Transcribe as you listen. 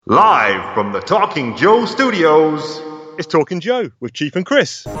Live from the Talking Joe Studios, it's Talking Joe with Chief and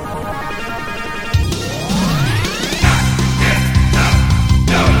Chris.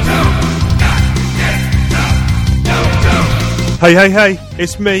 Hey,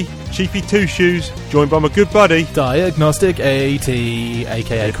 it's me, Chiefy Two Shoes, joined by my good buddy Diagnostic AT,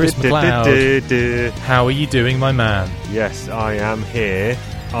 aka Chris McLeod. How are you doing, my man? Yes, I am here.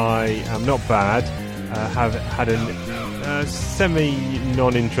 I am not bad. Have had a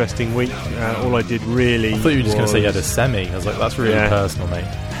semi-non-interesting week. All I did really I thought you were just going to say you had a semi. I was like, that's really personal, mate.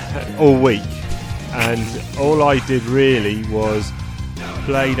 All week. And all I did really was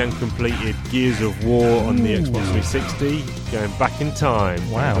played and completed Gears of War on the Xbox 360, going back in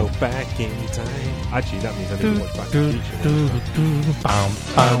time. Wow. Go back in time. Actually, that means I need to watch Back to the Future.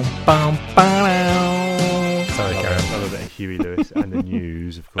 Sorry, Karen. A little bit of Huey Lewis and the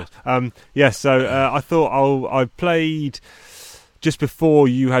news, of course. So I thought I played just before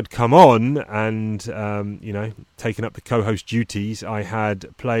you had come on and, taken up the co-host duties. I had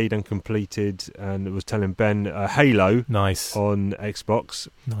played and completed and was telling Ben Halo on Xbox.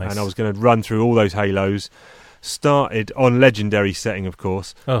 Nice. And I was going to run through all those Halos. Started on Legendary setting, of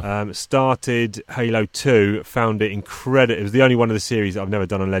course. Started Halo 2, found it incredible. It was the only one of the series that I've never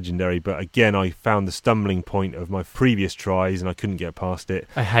done on Legendary, but again, I found the stumbling point of my previous tries and I couldn't get past it.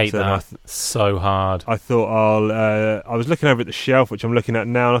 I hate that. So hard. I thought I was looking over at the shelf, which I'm looking at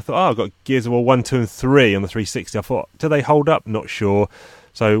now, and I thought, I've got Gears of War 1, 2 and 3 on the 360. I thought, do they hold up? Not sure.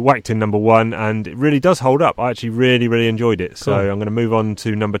 So whacked in number 1, and it really does hold up. I actually really, really enjoyed it. So I'm going to move on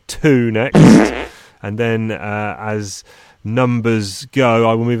to number 2 next. And then, as numbers go,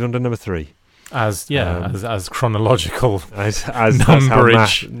 I will move on to number 3. As chronological as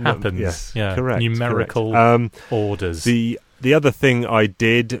numberage happens. Yes, yeah, correct. Numerical orders. The other thing I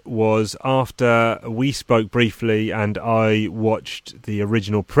did was, after we spoke briefly and I watched the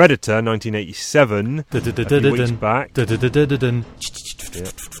original Predator, 1987, a few weeks back. There you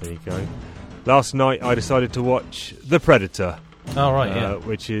go. Last night I decided to watch The Predator. Oh, right,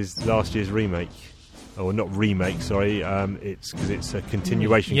 which is last year's remake. Or not remake, sorry. It's because it's a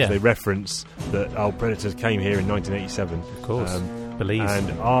continuation. Because they reference that Predators came here in 1987. Of course, Belize.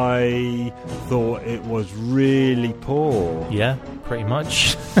 And I thought it was really poor. Yeah, pretty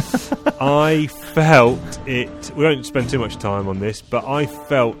much. I felt it. We won't spend too much time on this, but I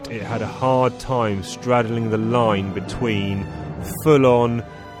felt it had a hard time straddling the line between full-on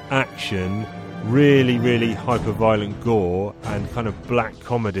action, really, really hyper-violent gore, and kind of black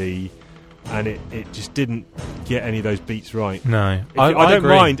comedy. And it just didn't get any of those beats right. No, I don't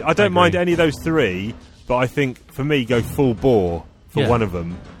agree. mind. I don't mind any of those three, but I think for me, go full bore for one of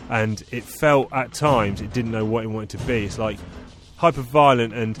them. And it felt at times it didn't know what it wanted to be. It's like hyper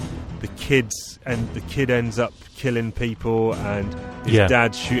violent, and the kid ends up killing people, and his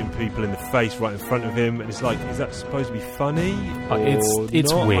dad's shooting people in the face right in front of him. And it's like, is that supposed to be funny?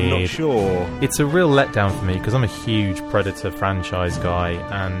 It's not? weird. I'm not sure. It's a real letdown for me because I'm a huge Predator franchise guy,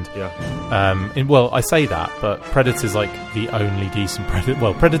 and I say that, but Predator's like the only decent Predator.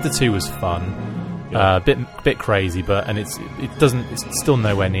 Well, Predator 2 was fun, bit crazy, but it's still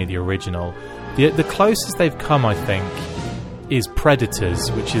nowhere near the original. The closest they've come, I think, is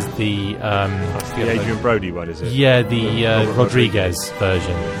Predators, which is the Adrian Brody one, is it? Yeah, the Rodriguez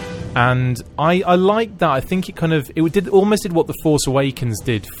version. And I like that. I think it almost did what The Force Awakens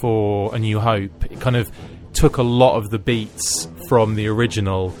did for A New Hope. It kind of took a lot of the beats from the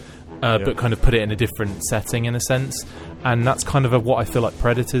original, but kind of put it in a different setting in a sense. And that's kind of what I feel like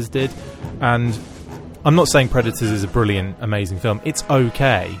Predators did. And I'm not saying Predators is a brilliant, amazing film. It's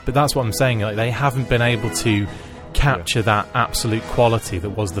okay, but that's what I'm saying. Like, they haven't been able to capture that absolute quality that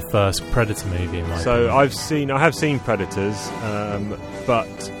was the first Predator movie in my opinion. I have seen Predators,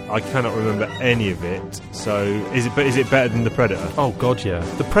 but I cannot remember any of it. So is it better than The Predator? Oh god, yeah.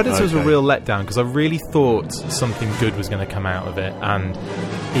 The Predator was a real letdown because I really thought something good was going to come out of it, and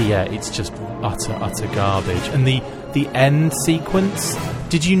it's just utter garbage. And the end sequence,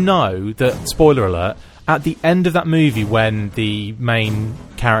 did you know that, spoiler alert, at the end of that movie, when the main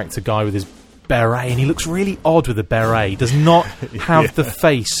character guy with his beret, and he looks really odd with a beret. He does not have the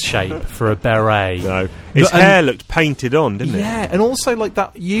face shape for a beret. No. His hair looked painted on, didn't it? Yeah, and also like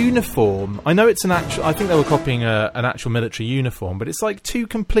that uniform. I know it's I think they were copying an actual military uniform, but it's like two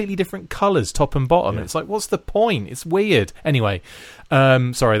completely different colours, top and bottom. Yeah. It's like, what's the point? It's weird. Anyway,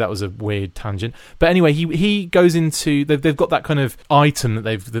 sorry, that was a weird tangent. But anyway, he goes into... They've got that kind of item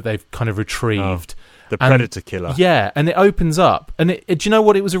that they've kind of retrieved. The Predator killer. Yeah, and it opens up. And do you know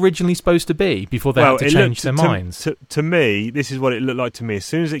what it was originally supposed to be before they had to change their minds? To me, this is what it looked like to me. As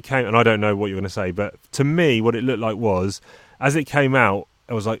soon as it came, and I don't know what you're going to say, but to me, what it looked like was, as it came out,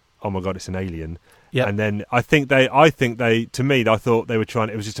 I was like, oh my god, it's an alien. Yeah. And then I thought they were trying.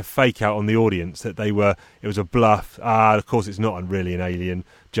 It was just a fake out on the audience that it was a bluff. Of course it's not really an alien.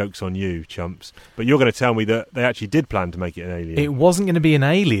 Joke's on you, chumps. But you're going to tell me that they actually did plan to make it an alien. It wasn't going to be an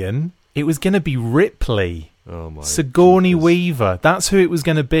alien. It was going to be Ripley. Oh my! Sigourney Jesus. Weaver. That's who it was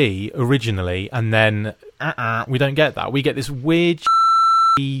going to be originally, and then we don't get that. We get this weird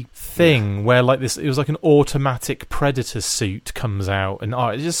thing where like this. It was like an automatic Predator suit comes out, and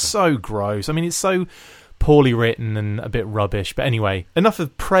it's just so gross. I mean, it's so poorly written and a bit rubbish. But anyway, enough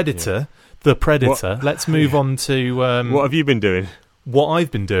of Predator. Yeah. The Predator. Let's move on to what have you been doing? What I've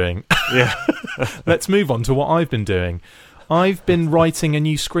been doing. Yeah. Let's move on to what I've been doing. I've been writing a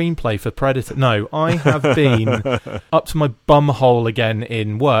new screenplay for Predator. No, I have been up to my bum hole again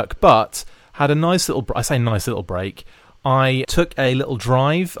in work, but had a nice little... I say nice little break. I took a little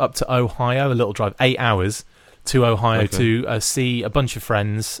drive up to Ohio, 8 hours to Ohio to see a bunch of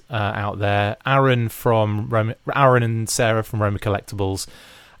friends out there. Aaron and Sarah from Roma Collectibles,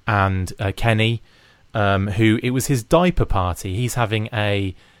 and Kenny, who it was his diaper party. He's having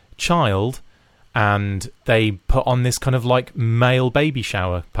a child, and they put on this kind of like male baby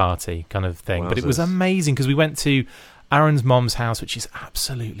shower party kind of thing. Wowzers. But it was amazing because we went to Aaron's mom's house, which is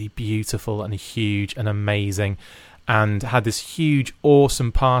absolutely beautiful and huge and amazing, and had this huge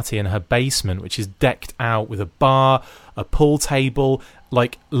awesome party in her basement, which is decked out with a bar, a pool table,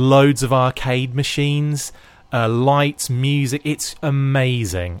 like loads of arcade machines, lights, music. It's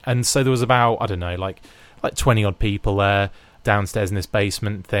amazing. And so there was about, I don't know, like 20 odd people there downstairs in this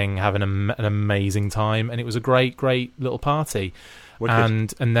basement thing having an amazing time, and it was a great little party.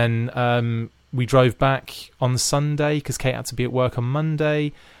 Wicked. And then we drove back on Sunday because Kate had to be at work on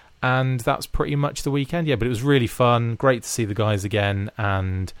Monday, and that's pretty much the weekend. Yeah, but it was really fun, great to see the guys again,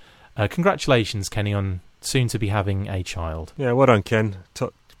 and congratulations, Kenny, on soon to be having a child. Yeah, well done, Ken.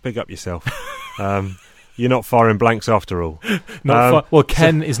 Big up yourself. You're not firing blanks after all. Well,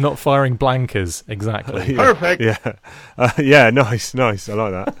 Ken is not firing blankers, exactly. Perfect. Yeah, nice. I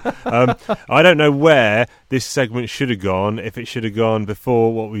like that. I don't know where this segment should have gone, if it should have gone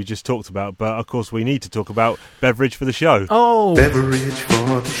before what we just talked about, but of course we need to talk about beverage for the show. Oh! Beverage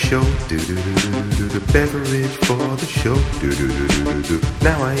for the show. Do-do-do-do-do-do. Beverage for the show. Do-do-do-do-do-do.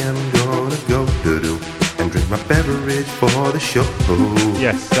 Now I am gonna go do-do and drink my beverage for the show.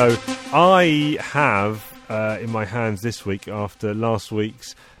 Yes, so I have in my hands this week, after last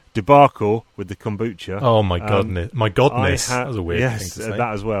week's debacle with the kombucha. Oh my goodness! That was a weird thing to say. Yes,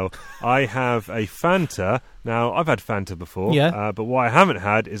 that as well. I have a Fanta. Now, I've had Fanta before, yeah. But what I haven't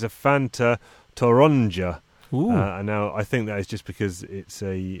had is a Fanta Toronja. Ooh. And now I think that is just because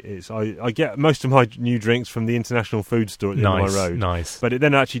I get most of my new drinks from the International Food Store at the end of my road. Nice. But it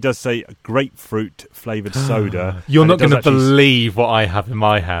then actually does say a grapefruit flavoured soda. You're not going to believe what I have in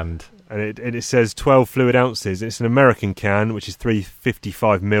my hand. And it says 12 fluid ounces. It's an American can, which is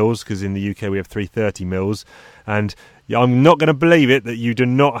 355 mils, because in the UK we have 330 mils. And I'm not going to believe it that you do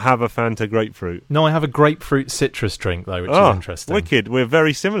not have a Fanta grapefruit. No, I have a grapefruit citrus drink, though, which is interesting. Wicked. We're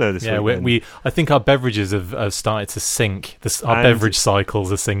very similar this week. I think our beverages have started to sink. Our beverage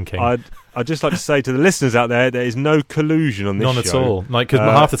cycles are sinking. I'd just like to say to the listeners out there is no collusion on this show. None at all. Like, because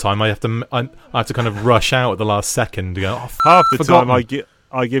half the time I have to kind of rush out at the last second to go, half the time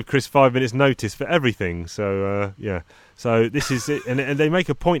I give Chris 5 minutes notice for everything. So, yeah. So this is it. And they make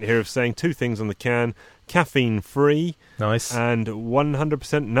a point here of saying two things on the can: caffeine-free, nice, and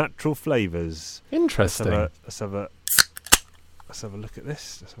 100% natural flavours. Interesting. Let's have a look at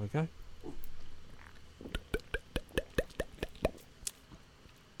this. Let's have a go.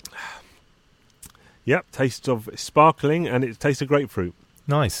 Yep, taste of sparkling, and it tastes of grapefruit.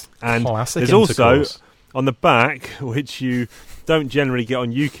 Nice. And classic there's also on the back, which you don't generally get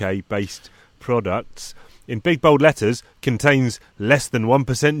on UK-based products, in big bold letters, contains less than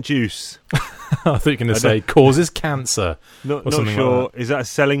 1% juice. I thought you were going to say causes cancer. Not sure. Like that. Is that a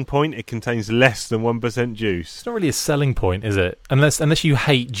selling point? It contains less than 1% juice. It's not really a selling point, is it? Unless you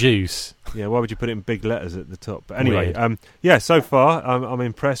hate juice. Yeah, why would you put it in big letters at the top? But anyway, so far I'm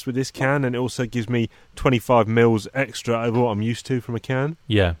impressed with this can, and it also gives me 25 mils extra over what I'm used to from a can.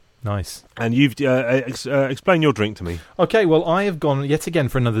 Yeah. Nice. And you've explain your drink to me. Okay, well, I have gone yet again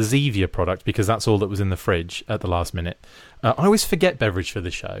for another Zevia product because that's all that was in the fridge at the last minute. I always forget beverage for the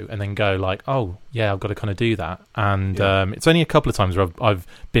show and then go like, oh, yeah, I've got to kind of do that. And it's only a couple of times where I've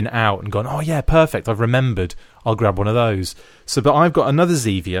been out and gone, oh, yeah, perfect, I've remembered, I'll grab one of those. But I've got another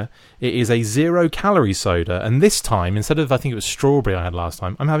Zevia. It is a 0-calorie soda. And this time, instead of, I think it was strawberry I had last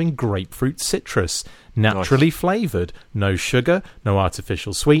time, I'm having grapefruit citrus. Naturally flavoured. No sugar, no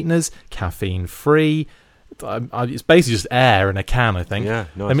artificial sweeteners, caffeine-free, It's basically just air in a can, I think. Yeah,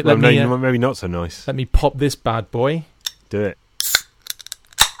 nice. Maybe not so nice. Let me pop this bad boy. Do it.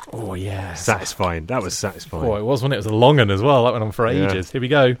 Oh, yeah. Satisfying. That was satisfying. Oh, it was when it was a long one as well. That went on for ages. Yeah. Here we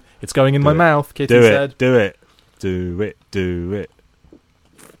go. It's going in my mouth, Kitty Do said. it. Do it. Do it. Do it.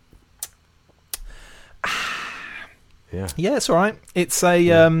 Yeah. Yeah, it's all right. It's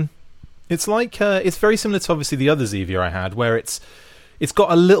a it's like it's very similar to obviously the other Zevia I had, where it's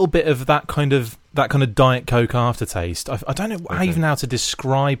got a little bit of that kind of Diet Coke aftertaste. I don't know even how to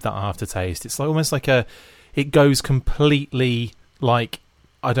describe that aftertaste. It's like almost like it goes completely like,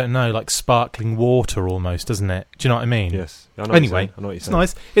 I don't know, like sparkling water almost, doesn't it? Do you know what I mean? Yes. Anyway, it's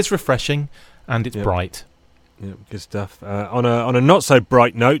nice. It's refreshing and it's bright. Yeah, good stuff. On a not so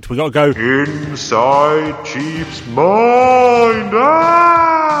bright note, we got to go inside Chief's mind.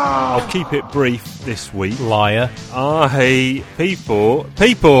 I'll keep it brief this week. Liar. People.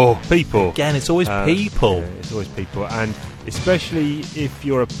 Again, it's always people. Yeah, it's always people, and especially if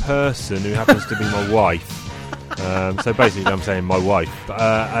you're a person who happens to be my wife. So basically, I'm saying my wife,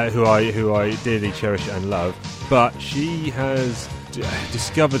 who I dearly cherish and love, but she has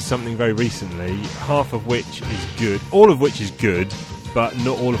discovered something very recently, half of which is good, all of which is good, but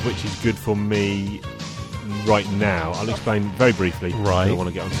not all of which is good for me right now. I'll explain very briefly. Right. I don't want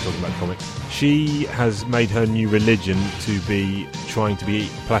to get on to talking about comics. She has made her new religion to be trying to be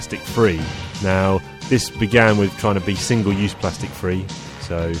plastic free. Now, this began with trying to be single-use plastic free,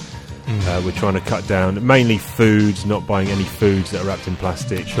 so we're trying to cut down mainly foods, not buying any foods that are wrapped in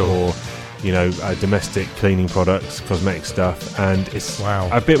plastic, or domestic cleaning products, cosmetic stuff, and it's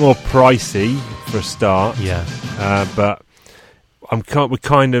a bit more pricey for a start. Yeah, but we're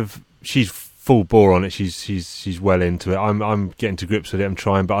kind of, she's full bore on it. She's well into it. I'm getting to grips with it. I'm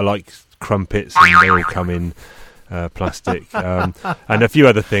trying, but I like crumpets, and they all come in plastic, and a few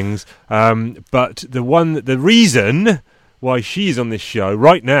other things. But the reason why she's on this show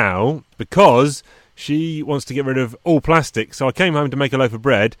right now, because she wants to get rid of all plastic. So I came home to make a loaf of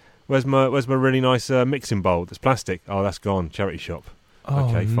bread. Where's my really nice mixing bowl that's plastic? Oh, that's gone. Charity shop. Oh,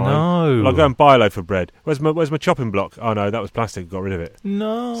 okay, fine. No. Well, I'll go and buy a loaf of bread. Where's my chopping block? Oh no, that was plastic. Got rid of it.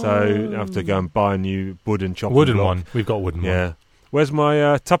 No. So I have to go and buy a new wooden chopping wooden block. one. We've got a wooden one. Yeah. Where's my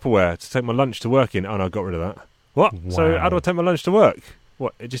Tupperware to take my lunch to work in? Oh no, I got rid of that. What? Wow. So how do I take my lunch to work?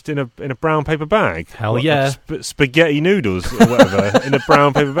 What? Just in a brown paper bag? Hell what, yeah. Like spaghetti noodles or whatever in a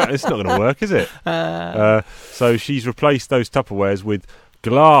brown paper bag. It's not going to work, is it? So she's replaced those Tupperwares with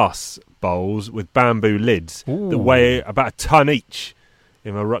glass bowls with bamboo lids that weigh about a ton each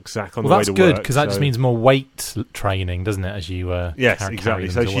in my rucksack on the way to work. Well, that's good, because that just means more weight training, doesn't it, as you yes, exactly.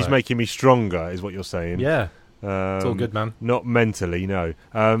 So she's making me stronger, is what you're saying. Yeah. It's all good, man. Not mentally, no.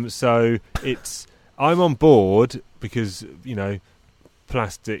 So I'm on board because,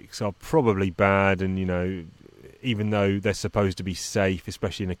 plastics are probably bad, and, even though they're supposed to be safe,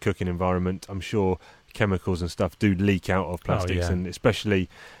 especially in a cooking environment, I'm sure chemicals and stuff do leak out of plastics, and especially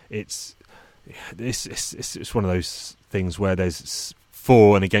it's one of those things where there's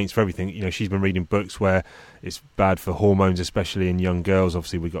for and against for everything. She's been reading books where it's bad for hormones, especially in young girls.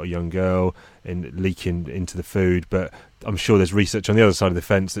 Obviously, we've got a young girl and leaking into the food, but I'm sure there's research on the other side of the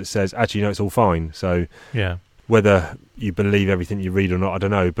fence that says actually, it's all fine. So yeah. Whether you believe everything you read or not, I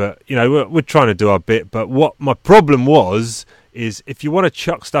don't know. But, we're trying to do our bit. But what my problem is if you want to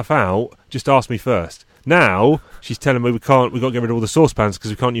chuck stuff out, just ask me first. Now, she's telling me we've got to get rid of all the saucepans because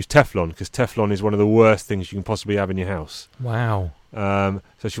we can't use Teflon, because Teflon is one of the worst things you can possibly have in your house. Wow. So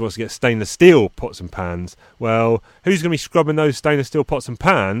she wants to get stainless steel pots and pans. Well, who's going to be scrubbing those stainless steel pots and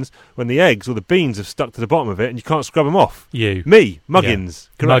pans when the eggs or the beans have stuck to the bottom of it and you can't scrub them off? You. Me. Muggins.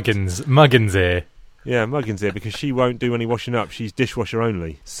 Yeah. Muggins here. Yeah, Muggins here, because she won't do any washing up. She's dishwasher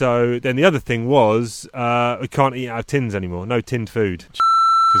only. So then the other thing was we can't eat out of tins anymore. No tinned food.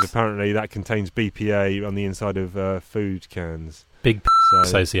 Because apparently that contains BPA on the inside of food cans. Big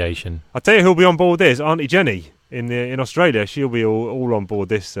association. I'll tell you who'll be on board with this. Auntie Jenny in Australia. She'll be all on board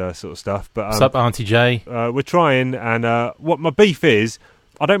this sort of stuff. But what's up, Auntie J? We're trying, and what my beef is,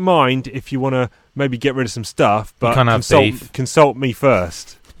 I don't mind if you want to maybe get rid of some stuff, but consult me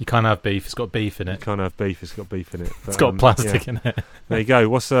first. You can't have beef. It's got beef in it. You can't have beef. It's got beef in it. But, it's got plastic in it. There you go.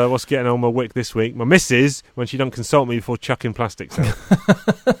 What's getting on my wick this week? My missus, when she don't consult me before chucking plastics out.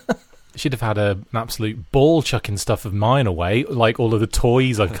 She'd have had an absolute ball chucking stuff of mine away, like all of the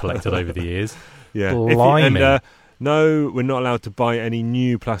toys I've collected over the years. Yeah. No, we're not allowed to buy any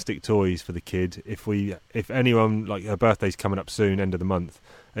new plastic toys for the kid. If anyone, like, her birthday's coming up soon, end of the month.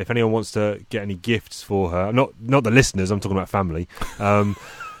 If anyone wants to get any gifts for her, not the listeners, I'm talking about family.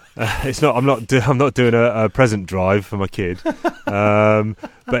 It's not. I'm not doing a present drive for my kid.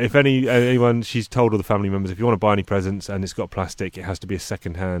 But if anyone, she's told all the family members, if you want to buy any presents and it's got plastic, it has to be a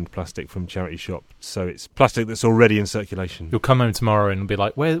second-hand plastic from charity shop. So it's plastic that's already in circulation. You'll come home tomorrow and be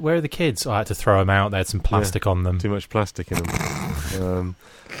like, "Where are the kids?" I had to throw them out. They had some plastic on them. Too much plastic in them.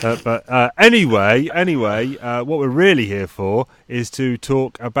 Anyway, what we're really here for is to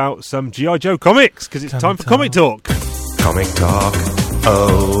talk about some G.I. Joe comics, because it's time for Comic Talk. Comic talk,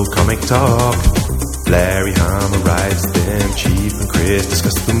 oh, comic talk. Larry Hama writes them, Chief and Chris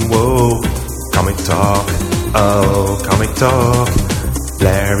discuss them, whoa. Comic talk, oh, comic talk.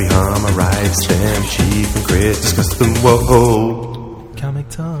 Larry Hama writes them, Chief and Chris discuss them, whoa. Comic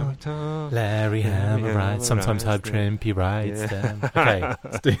Talk. Larry Hama writes, sometimes Hub Trimpy writes them. Okay,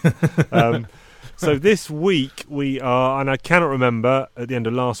 let's do So this week we are, and I cannot remember at the end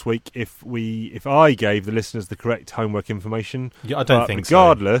of last week if I gave the listeners the correct homework information. Yeah, I don't think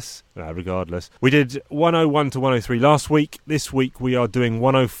regardless, we did 101 to 103 last week. This week we are doing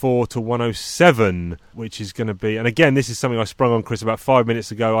 104 to 107, which is going to be, and again, this is something I sprung on Chris about 5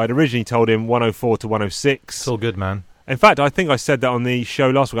 minutes ago. I'd originally told him 104 to 106. It's all good, man. In fact, I think I said that on the show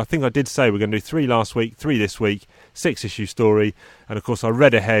last week. I think I did say we're going to do 3 last week, 3 this week, 6-issue story. And of course, I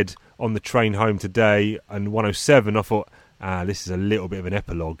read ahead on the train home today, and 107. I thought, this is a little bit of an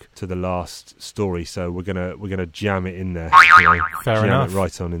epilogue to the last story, so we're gonna jam it in there. Fair enough. Jam it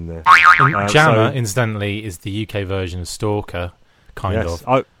right on in there. Jammer, incidentally, is the UK version of Stalker, kind of.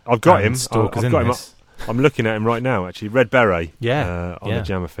 I've got him. Stalker's I've got him. this. I'm looking at him right now, actually. Red Beret. Yeah. On the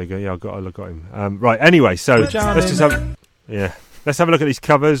Jammer figure. Yeah, I've got him. Right, anyway, so let's just have a look at these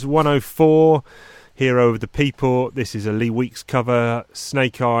covers. 104, Hero of the People. This is a Lee Weeks cover.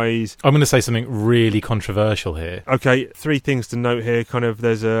 Snake Eyes. I'm going to say something really controversial here. Okay, 3 things to note here.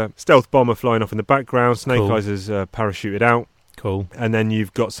 There's a stealth bomber flying off in the background. Snake Eyes is parachuted out. Cool. And then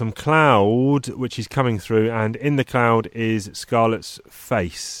you've got some cloud, which is coming through, and in the cloud is Scarlet's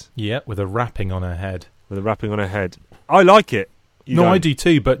face. Yeah, with a wrapping on her head. I like it. I do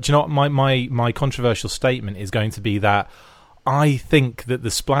too, but do you know what? My controversial statement is going to be that I think that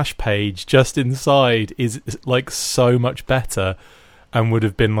the splash page just inside is like so much better and would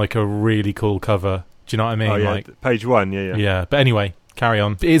have been like a really cool cover. Do you know what I mean? Oh, yeah, page 1, yeah. Yeah, but anyway, carry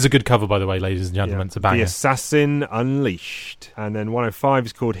on. It is a good cover, by the way, ladies and gentlemen. It's a banger. The Assassin Unleashed. And then 105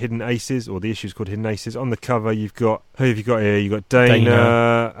 is called Hidden Aces, or the issue is called Hidden Aces. On the cover, you've got, who have you got here? You've got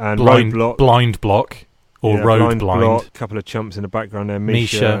Dana and Roadblock. Blind Block. Or Road Blind. A couple of chumps in the background there.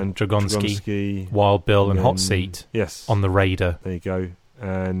 Misha and Dragonsky. Wild Bill and Hot Seat. Yes. On the Raider. There you go.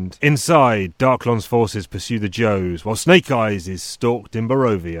 And inside, Darklon's forces pursue the Joes, while Snake Eyes is stalked in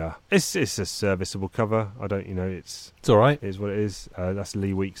Barovia. It's a serviceable cover. It's all right. It is what it is. That's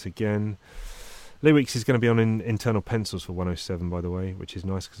Lee Weeks again. Lee Weeks is going to be on internal pencils for 107, by the way, which is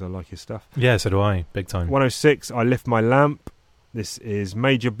nice because I like his stuff. Yeah, so do I. Big time. 106, I Lift My Lamp. This is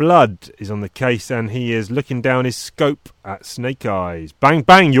Major Blood is on the case, and he is looking down his scope at Snake Eyes. Bang,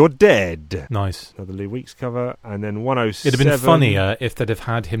 bang, you're dead. Nice. Another Lee Weeks cover. And then 107. It'd have been funnier if they'd have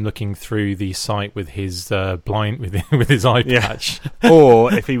had him looking through the site with his with his eye patch.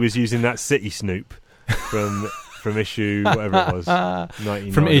 Or if he was using that City Snoop from issue, whatever it was.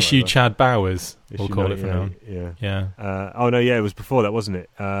 99 from issue whatever. Chad Bowers, we'll Issue call it from now on. Yeah. It was before that, wasn't it?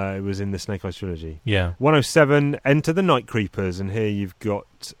 It was in the Snake Eyes trilogy. Yeah. 107, Enter the Night Creepers, and here you've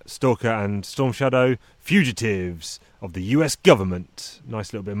got Stalker and Storm Shadow, fugitives of the US government.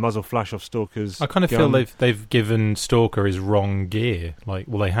 Nice little bit of muzzle flash off Stalker's I kind of gun. feel they've given Stalker his wrong gear.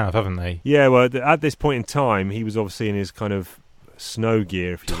 They have, haven't they? Yeah, well, at this point in time, he was obviously in his kind of snow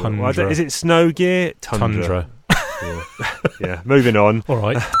gear, if you will. Tundra. Is it snow gear? Tundra. Yeah, moving on. All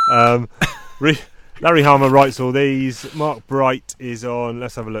right. Larry Hama writes all these. Mark Bright is on.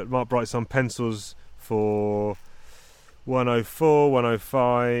 Let's have a look. Mark Bright's on pencils for 104,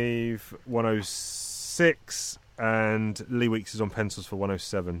 105, 106, and Lee Weeks is on pencils for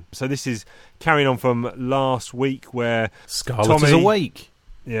 107. So this is carrying on from last week where Scarlet is awake.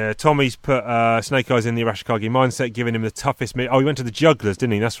 Yeah, Tommy's put Snake Eyes in the Arashikage mindset, giving him the toughest mission. Oh, he went to the Jugglers,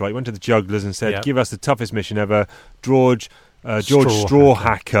 didn't he? That's right. He went to the Jugglers and said, give us the toughest mission ever. George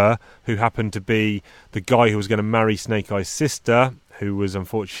Strawhacker, who happened to be the guy who was going to marry Snake Eyes' sister, who was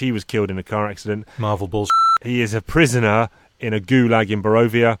unfortunately, she was killed in a car accident. Marvel bullshit. He is a prisoner in a gulag in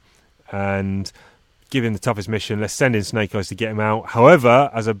Barovia, and give him the toughest mission. Let's send in Snake Eyes to get him out. However,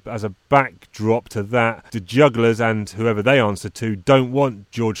 as a backdrop to that, the Jugglers and whoever they answer to don't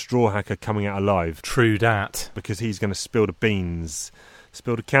want George Strawhacker coming out alive. True dat. Because he's going to spill the beans.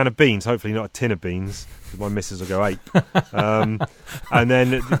 spilled a can of beans, hopefully not a tin of beans, because my missus will go ape. And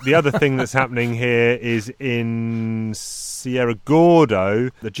then the other thing that's happening here is in Sierra Gordo,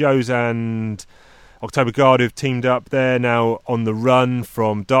 the Joes and October Guard who've teamed up. They're now on the run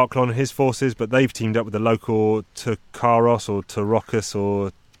from Darklon and his forces, but they've teamed up with the local Tucaros or Turocus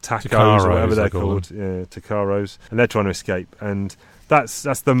or Tacos or whatever they're called. Yeah, Tucaros. And they're trying to escape. And that's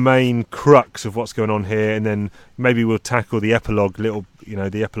the main crux of what's going on here. And then maybe we'll tackle the epilogue,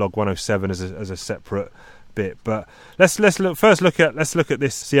 the epilogue 107 as a separate bit. But let's look at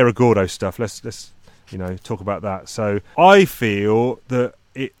this Sierra Gordo stuff. Let's talk about that. So I feel that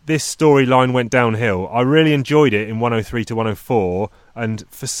this storyline went downhill. I really enjoyed it in 103 to 104, and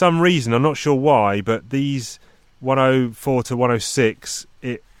for some reason, I'm not sure why, but these 104 to 106,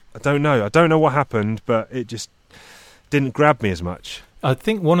 I don't know what happened, but it just didn't grab me as much. I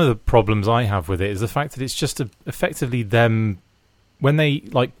think one of the problems I have with it is the fact that it's just effectively them when they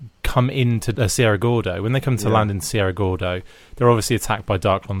come into Sierra Gordo, when they come to land in Sierra Gordo, they're obviously attacked by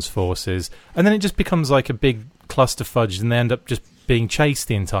Darklon's forces, and then it just becomes like a big cluster fudge, and they end up just being chased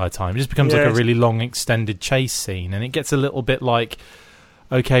the entire time. It just becomes like a really long extended chase scene, and it gets a little bit like,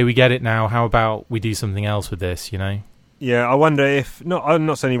 okay, we get it now, how about we do something else with this, Yeah, I wonder if I'm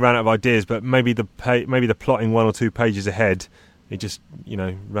not saying he ran out of ideas, but maybe the plotting 1 or 2 pages ahead, it just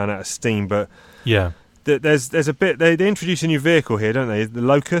ran out of steam. But yeah, there's a bit they introduce a new vehicle here, don't they? The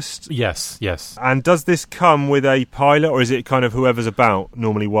Locust. Yes. And does this come with a pilot, or is it kind of whoever's about?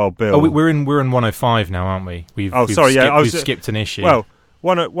 Normally, Wild Bill. Oh, we're in 105 now, aren't we? We've skipped an issue. Well,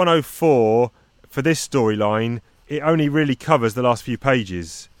 104 for this storyline, it only really covers the last few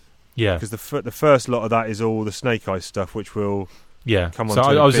pages. Yeah, because the first lot of that is all the Snake Eyes stuff, which will come on. So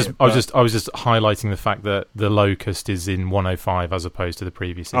I was just highlighting the fact that the Locust is in 105 as opposed to the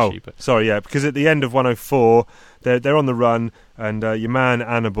previous issue. But sorry, because at the end of 104, they're on the run, and your man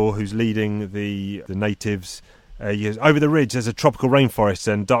Annibal, who's leading the natives, over the ridge. There's a tropical rainforest,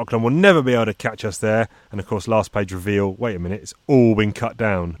 and Darklon will never be able to catch us there. And of course, last page reveal. Wait a minute, it's all been cut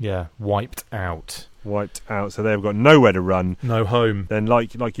down. Yeah, wiped out. So they've got nowhere to run, no home. Then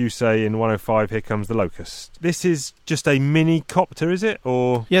like you say in 105, here comes the Locust. This is just a mini copter, is it?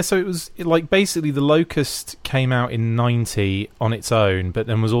 Or so it was basically the Locust came out in 90 on its own, but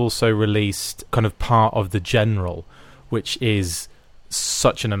then was also released kind of part of the General, which is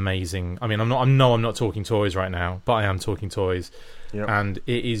such an amazing, I'm not talking toys right now, but I am talking toys. Yep. And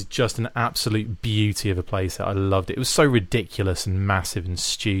it is just an absolute beauty of a playset. I loved it. It was so ridiculous and massive and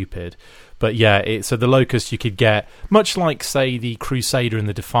stupid. But so the Locust you could get, much like, say, the Crusader and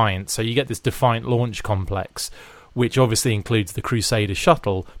the Defiant. So you get this Defiant launch complex, which obviously includes the Crusader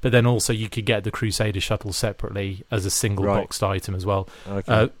shuttle, but then also you could get the Crusader shuttle separately as a single boxed item as well.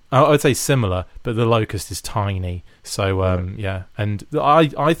 Okay. I would say similar, but the Locust is tiny. So, and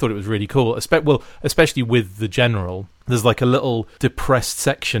I thought it was really cool, especially with the General. There's like a little depressed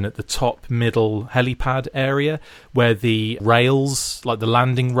section at the top middle helipad area where the rails, like the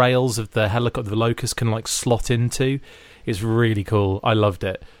landing rails of the helicopter, the Locust can slot into. It's really cool. I loved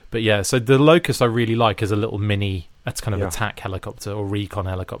it. But so the Locust I really like as a little mini, that's kind of attack helicopter or recon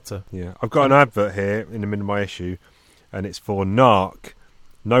helicopter. Yeah, I've got an advert here in the middle of my issue, and it's for Narc.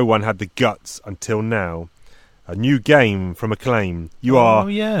 No one had the guts until now. A new game from Acclaim.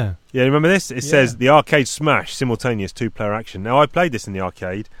 Yeah, remember this? It says the arcade smash, simultaneous 2-player action. Now, I played this in the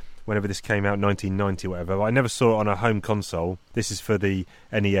arcade whenever this came out, 1990 or whatever, but I never saw it on a home console. This is for the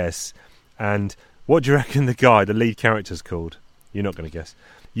NES. And what do you reckon the lead character's called? You're not going to guess.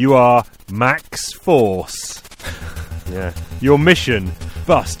 You are Max Force. Yeah. Your mission: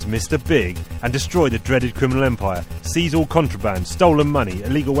 bust Mr. Big and destroy the dreaded criminal empire. Seize all contraband, stolen money,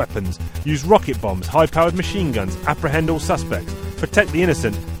 illegal weapons. Use rocket bombs, high-powered machine guns. Apprehend all suspects. Protect the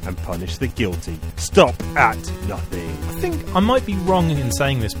innocent and punish the guilty. Stop at nothing. I think I might be wrong in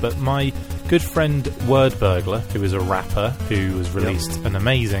saying this, but my good friend Wordburglar, who is a rapper who has released an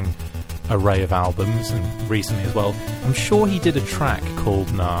amazing array of albums and recently as well, I'm sure he did a track called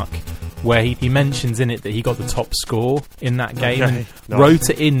Narc where he mentions in it that he got the top score in that game and wrote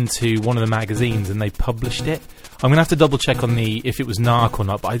it into one of the magazines and they published it. I'm going to have to double check on if it was Narc or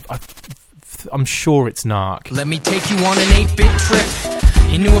not, but I'm sure it's Narc. Let me take you on an 8-bit trip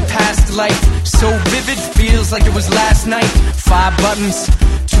into a past life so vivid, feels like it was last night. 5 buttons,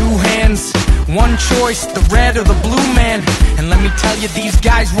 2 two hands, one choice, the red or the blue man. And let me tell you, these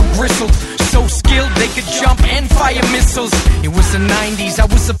guys were bristled, so skilled they could jump and fire missiles. It was the 90s, I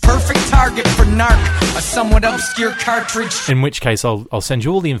was the perfect target for Narc, a somewhat obscure cartridge. In which case, I'll send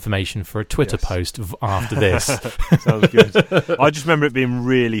you all the information for a Twitter post after this. Sounds good. I just remember it being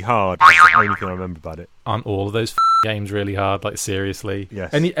really hard. That's the only thing I remember about it. Aren't all of those games really hard? Like, seriously?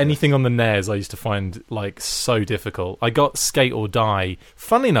 Yes. Anything on the NES I used to find, like, so difficult. I got Skate or Die.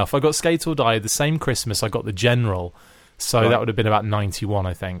 Funnily enough, I got Skate or Die the same Christmas I got the General. So that would have been about 91,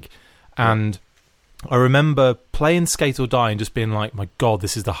 I think. And I remember playing Skate or Die and just being like, my God,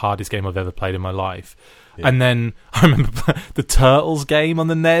 this is the hardest game I've ever played in my life. Yeah. And then I remember the Turtles game on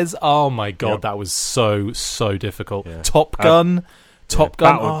the NES. Oh, my God, that was so difficult. Yeah. Top Gun.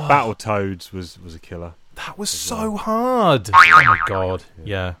 Battletoads was a killer. That was so hard. Oh, my God.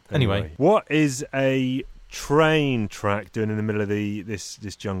 Yeah. Anyway. What is a train track doing in the middle of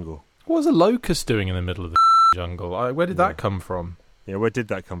this jungle? What was a locust doing in the middle of the jungle? Where did that come from? Yeah, where did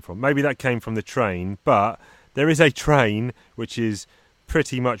that come from? Maybe that came from the train, but there is a train which is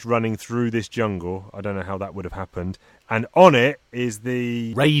pretty much running through this jungle. I don't know how that would have happened. And on it is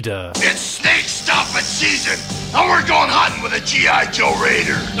the Raider. It's snake stopping season, and we're going hunting with a G.I. Joe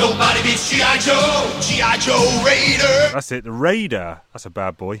Raider. Nobody beats G.I. Joe, G.I. Joe Raider. That's it, the Raider. That's a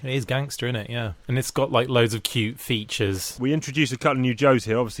bad boy. It is gangster, isn't it? Yeah. And it's got like loads of cute features. We introduced a couple of new Joes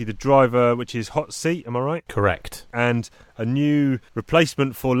here. Obviously the driver, which is Hot Seat, am I right? Correct. And a new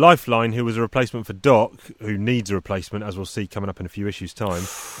replacement for Lifeline, who was a replacement for Doc, who needs a replacement, as we'll see coming up in a few issues' time.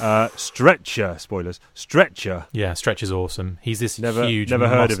 Stretcher, spoilers. Stretcher. Yeah, Stretcher's awesome. He's this huge... Never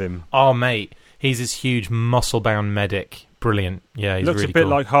heard of him. Oh, mate. He's this huge muscle-bound medic. Brilliant. Yeah, he's looks really a bit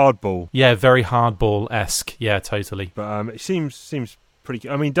cool. like Hardball. Yeah, very Hardball-esque. Yeah, totally. But it seems pretty...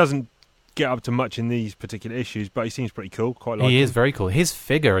 I mean, he doesn't get up to much in these particular issues, but he seems pretty cool. Quite like He is very cool. His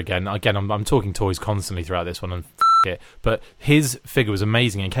figure, again, I'm talking toys constantly throughout this one, and it, but his figure was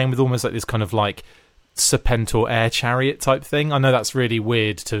amazing. It came with almost like this kind of like Serpentor air chariot type thing. I know that's really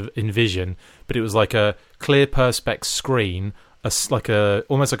weird to envision, but it was like a clear perspex screen, almost like a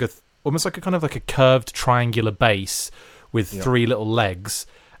kind of like a curved triangular base with three little legs,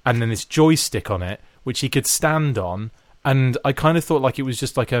 and then this joystick on it which he could stand on. And I kind of thought like it was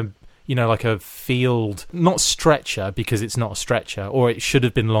just like a field, not stretcher, because it's not a stretcher, or it should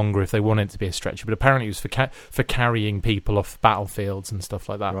have been longer if they wanted it to be a stretcher, but apparently it was for carrying people off battlefields and stuff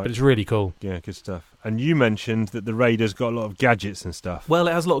like that. Right. But it's really cool. Yeah, good stuff. And you mentioned that the Raider's got a lot of gadgets and stuff. Well,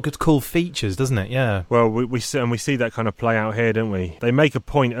 it has a lot of good cool features, doesn't it? Yeah. Well, we see that kind of play out here, don't we? They make a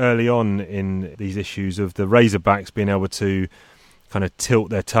point early on in these issues of the Razorbacks being able to kind of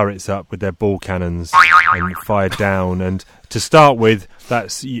tilt their turrets up with their ball cannons and fire down. And to start with,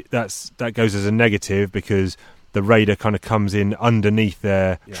 that goes as a negative because the Raider kind of comes in underneath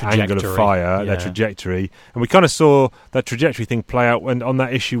their angle of fire, their trajectory. And we kind of saw that trajectory thing play out on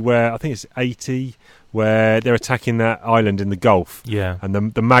that issue where I think it's 80, where they're attacking that island in the Gulf. Yeah.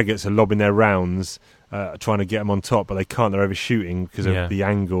 And the maggots are lobbing their rounds, trying to get them on top, but they can't. They're overshooting because of the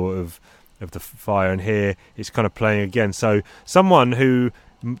angle of the fire. And here it's kind of playing again. So someone who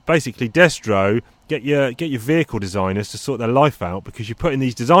basically Destro, get your vehicle designers to sort their life out, because you're putting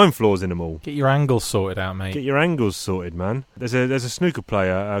these design flaws in them all. Get your angles sorted out, mate. Get your angles sorted, man. There's a snooker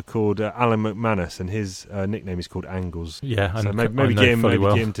player called Alan McManus, and his nickname is called Angles. Yeah, so maybe get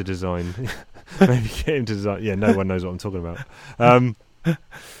him to design. Maybe get him to design. Yeah, no one knows what I'm talking about.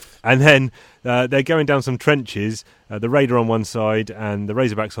 And then they're going down some trenches. The Raider on one side and the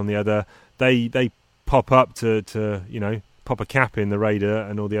Razorbacks on the other. They pop up to pop a cap in the Raider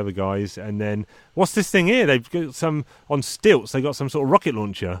and all the other guys, and then what's this thing here? They've got some on stilts. They got some sort of rocket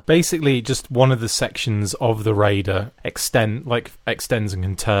launcher. Basically, just one of the sections of the Raider extends and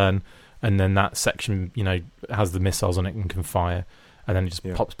can turn, and then that section, has the missiles on it and can fire, and then it just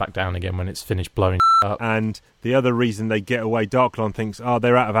pops back down again when it's finished blowing up. And the other reason they get away, Darklon thinks,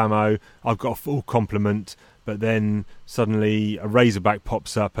 they're out of ammo. I've got a full complement. But then suddenly a Razorback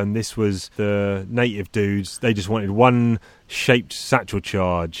pops up, and this was the native dudes. They just wanted one shaped satchel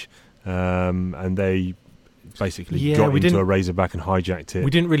charge, and they basically got into a Razorback and hijacked it. We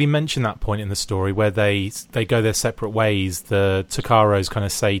didn't really mention that point in the story where they go their separate ways. The Takaros kind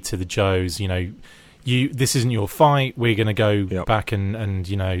of say to the Joes, this isn't your fight. We're going to go back and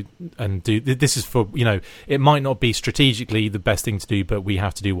do. This is for, it might not be strategically the best thing to do, but we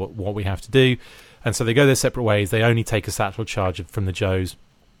have to do what we have to do. And so they go their separate ways. They only take a satchel charge from the Joes,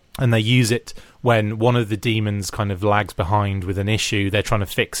 and they use it when one of the demons kind of lags behind with an issue. They're trying to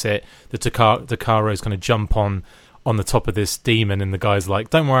fix it. The Takaros kind of jump on on the top of this demon, and the guy's like,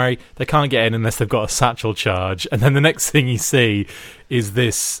 don't worry, they can't get in unless they've got a satchel charge. And then the next thing you see is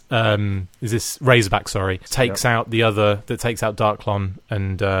this Razorback, takes out the other, that takes out Darklon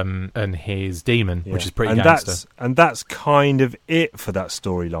and his demon, which is pretty gangster. That's kind of it for that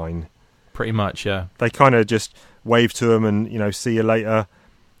storyline. Pretty much, yeah. They kind of just wave to him and, see you later.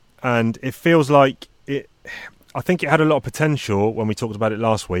 And it feels like it. I think it had a lot of potential when we talked about it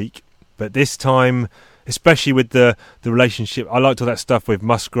last week, but this time, especially with the relationship, I liked all that stuff with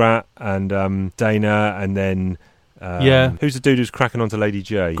Muskrat and Dana, and then who's the dude who's cracking onto Lady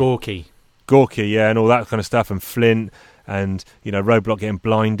J? Gorky, and all that kind of stuff, and Flint, and Roadblock getting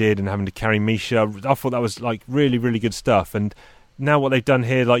blinded and having to carry Misha. I thought that was like really, really good stuff. And now what they've done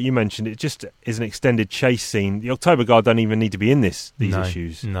here, like you mentioned, it just is an extended chase scene. The October Guard don't even need to be in these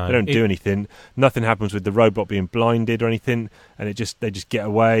issues. No. They don't do anything. Nothing happens with the Roadblock being blinded or anything, and they just get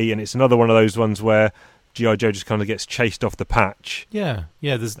away. And it's another one of those ones where G.I. Joe just kind of gets chased off the patch. Yeah.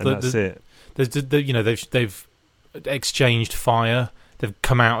 That's it. They've exchanged fire. They've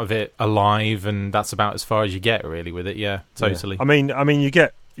come out of it alive, and that's about as far as you get, really, with it. Yeah, totally. Yeah. I mean, you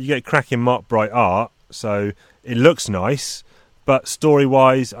get cracking Mark Bright art, so it looks nice. But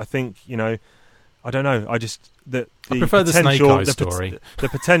story-wise, I think, I don't know. I prefer the Snake Eyes story. The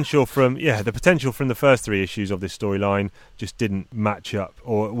potential from the first 3 issues of this storyline just didn't match up,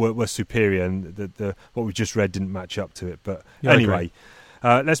 or were superior, and the what we just read didn't match up to it. But anyway,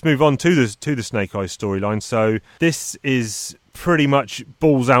 let's move on to the Snake Eyes storyline. So this is pretty much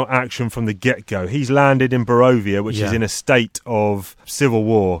balls out action from the get-go. He's landed in Barovia, which is in a state of civil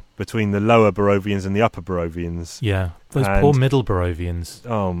war between the lower Barovians and the upper Barovians. Yeah, those poor middle Barovians.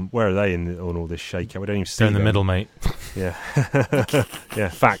 Where are they in all this shakeout? We don't even see They're in them. the middle, mate. Yeah. Yeah,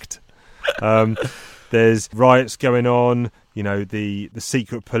 fact. There's riots going on. The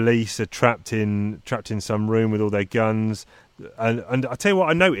secret police are trapped in some room with all their guns. And I tell you what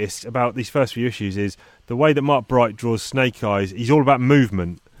I noticed about these first few issues is the way that Mark Bright draws Snake Eyes. He's all about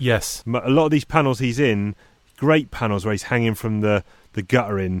movement. Yes. A lot of these panels he's in, great panels where he's hanging from the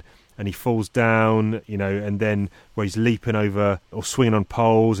guttering and he falls down, and then where he's leaping over or swinging on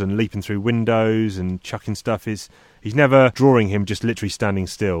poles and leaping through windows and chucking stuff. He's never drawing him just literally standing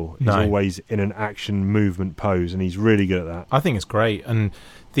still. He's always in an action movement pose, and he's really good at that. I think it's great. And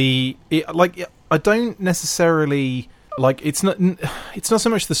I don't necessarily... it's not so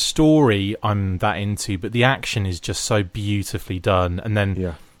much the story I'm that into, but the action is just so beautifully done. And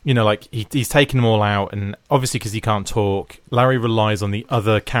then, he's taken them all out, and obviously because he can't talk, Larry relies on the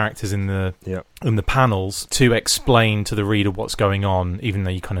other characters in the panels to explain to the reader what's going on, even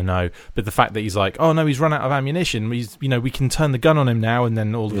though you kind of know. But the fact that he's like, oh no, he's run out of ammunition. We can turn the gun on him now, and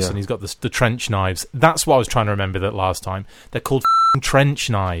then all of a sudden he's got the trench knives. That's what I was trying to remember that last time. They're called trench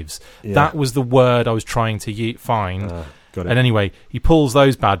knives. Yeah. That was the word I was trying to find. Got it. And anyway, he pulls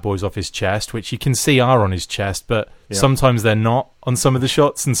those bad boys off his chest, which you can see are on his chest, but sometimes they're not on some of the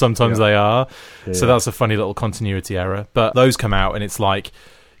shots, and sometimes they are. So that's a funny little continuity error. But those come out, and it's like,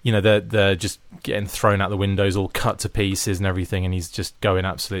 they're just getting thrown out the windows, all cut to pieces and everything, and he's just going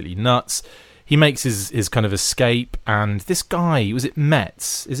absolutely nuts. He makes his kind of escape, and this guy, was it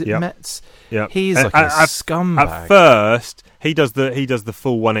Metz? Is it Metz? Yeah. He's like a scumbag. At first, he does the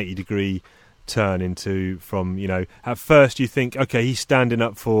full 180 degree turn into from, at first you think, okay, he's standing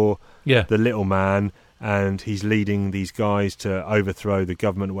up for the little man, and he's leading these guys to overthrow the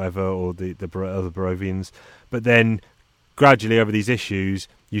government or whatever, or the other Barovians. But then gradually over these issues,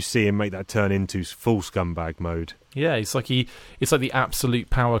 you see him make that turn into full scumbag mode. Yeah, it's like the absolute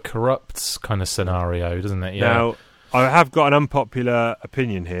power corrupts kind of scenario, doesn't it? Yeah. Now, I have got an unpopular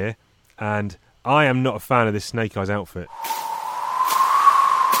opinion here, and I am not a fan of this Snake Eyes outfit.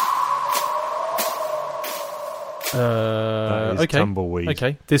 That is tumbleweed.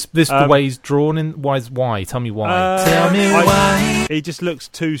 Okay. This the way he's drawn in. Why? Tell me why. Tell me why. He just looks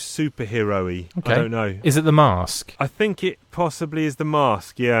too superhero-y. Okay. I don't know. Is it the mask? I think it possibly is the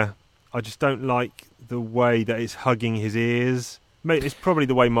mask. Yeah. I just don't like the way that it's hugging his ears. It's probably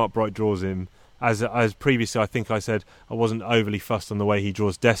the way Mark Bright draws him. As previously, I think I said I wasn't overly fussed on the way he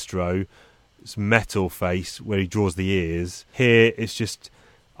draws Destro. It's metal face where he draws the ears. Here, it's just.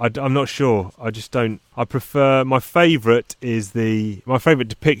 I'm not sure. I just don't. I prefer. My favourite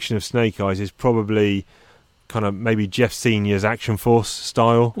depiction of Snake Eyes is probably kind of maybe Jeff Senior's Action Force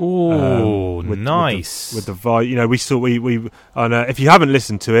style. Oh, nice. With the vibe, we and if you haven't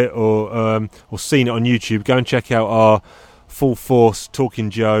listened to it or seen it on YouTube, go and check out our Full Force Talking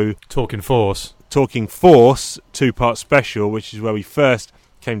Force 2-part special, which is where we first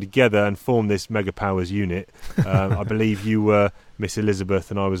came together and formed this Mega Powers unit. I believe you were Miss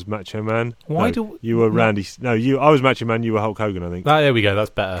Elizabeth and I was Macho Man. You were Randy? No, I was Macho Man. You were Hulk Hogan, I think. There we go. That's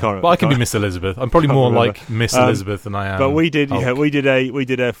better. I can be Miss Elizabeth. I'm probably more like Miss Elizabeth than I am. But we did Hulk. we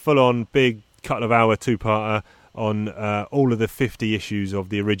did a full-on big couple of hour two-parter on all of the 50 issues of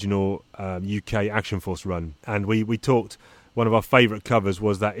the original UK Action Force run, and we talked. One of our favourite covers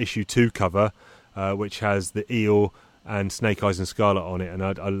was that issue 2 cover, which has the eel and Snake Eyes and Scarlet on it, and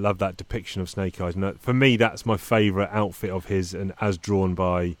I love that depiction of Snake Eyes. And for me, that's my favourite outfit of his, and as drawn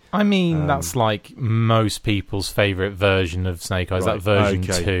by. I mean, that's like most people's favourite version of Snake Eyes. Right. That version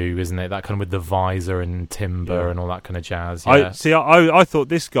 2, isn't it? That kind of with the visor and timber and all that kind of jazz. Yeah. I thought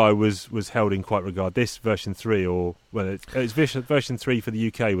this guy was held in quite regard. This version 3, it's version 3 for the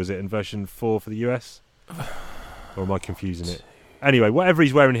UK, was it, and version 4 for the US? Or am I confusing it? Anyway, whatever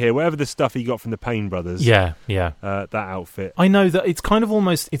he's wearing here, whatever the stuff he got from the Payne brothers, that outfit. I know that it's kind of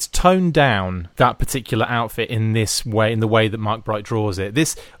almost it's toned down, that particular outfit, in this way, in the way that Mark Bright draws it.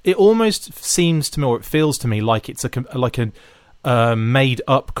 It almost seems to me, or it feels to me, like it's a made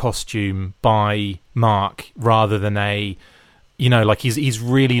up costume by Mark, rather than like he's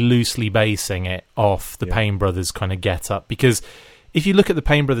really loosely basing it off the Payne brothers kind of get up. Because if you look at the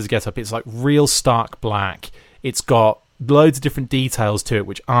Payne brothers get up, it's like real stark black. It's got loads of different details to it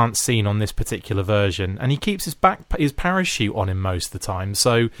which aren't seen on this particular version, and he keeps his parachute on him most of the time,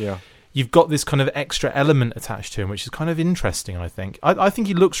 so you've got this kind of extra element attached to him, which is kind of interesting. I think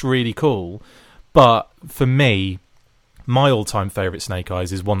he looks really cool, but for me, my all-time favourite Snake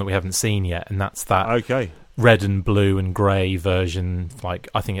Eyes is one that we haven't seen yet, and that's that red and blue and grey version. Like,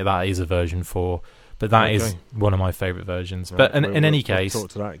 I think that is a version 4. But that is one of my favourite versions. Right, but in any case, we'll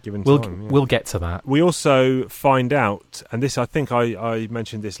talk to that given we'll time, we'll get to that. We also find out, and this I think I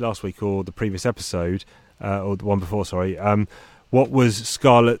mentioned this last week or the previous episode, or the one before, sorry, what was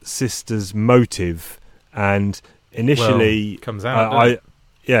Scarlet Sister's motive. And initially, comes out,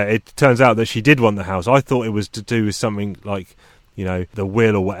 it turns out that she did want the house. I thought it was to do with something like, the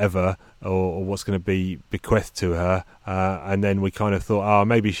will or whatever, or what's going to be bequeathed to her. And then we kind of thought,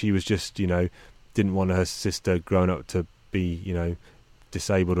 maybe she was just, didn't want her sister growing up to be,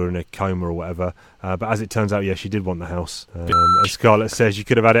 disabled or in a coma or whatever. But as it turns out, she did want the house. As Scarlet says, you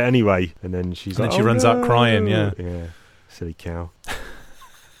could have had it anyway. And then she runs out crying, Yeah, silly cow.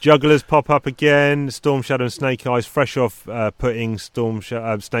 Jugglers pop up again. Storm Shadow and Snake Eyes, fresh off putting Snake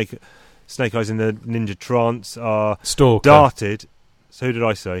Eyes in the ninja trance, are Stalker. Darted. So who did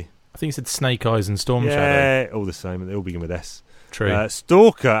I say? I think you said Snake Eyes and Storm Shadow. Yeah, all the same. They all begin with S. True.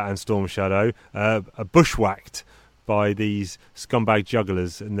 Stalker and Storm Shadow are bushwhacked by these scumbag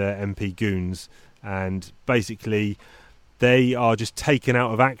jugglers and their MP goons, and basically they are just taken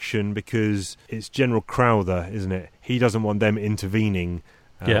out of action because it's General Crowther, isn't it? He doesn't want them intervening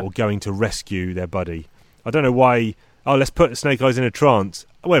or going to rescue their buddy. I don't know why. Let's put Snake Eyes in a trance.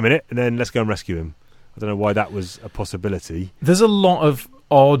 Wait a minute, and then let's go and rescue him. I don't know why that was a possibility. There's a lot of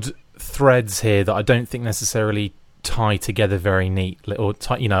odd threads here that I don't think necessarily tie together very neatly, or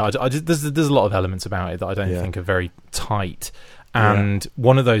there's a lot of elements about it that I don't think are very tight. And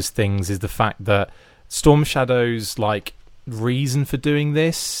one of those things is the fact that Storm Shadow's reason for doing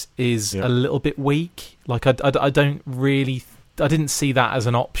this is a little bit weak. I didn't see that as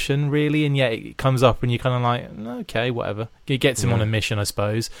an option really, and yet it comes up and you're kind of like, okay, whatever. It gets him on a mission, I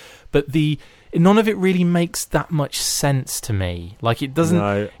suppose, but none of it really makes that much sense to me. It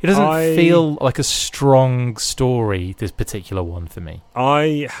doesn't feel like a strong story, this particular one, for me.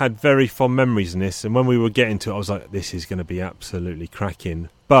 I had very fond memories in this, and when we were getting to it, I was like, this is going to be absolutely cracking.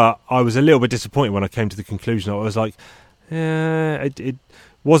 But I was a little bit disappointed when I came to the conclusion. I was like, it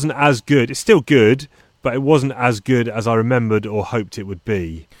wasn't as good. It's still good, but it wasn't as good as I remembered or hoped it would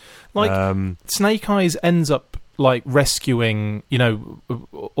be. Snake Eyes ends up rescuing,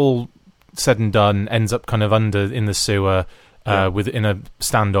 all said and done, ends up kind of in the sewer in a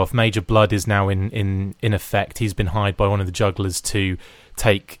standoff. Major Blood is now in effect. He's been hired by one of the jugglers to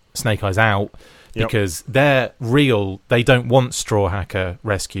take Snake Eyes out because they're real. They don't want Straw Hacker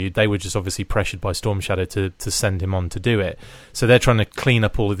rescued. They were just obviously pressured by Storm Shadow to send him on to do it. So they're trying to clean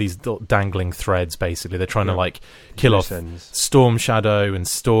up all of these dangling threads, basically. They're trying to kill off Storm Shadow and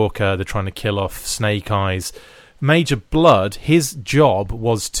Stalker. They're trying to kill off Snake Eyes. Major Blood, his job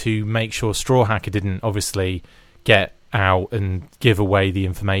was to make sure Straw Hacker didn't obviously get out and give away the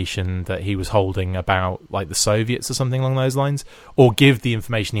information that he was holding about the Soviets or something along those lines, or give the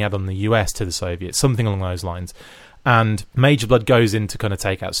information he had on the US to the Soviets, something along those lines. And Major Blood goes in to kind of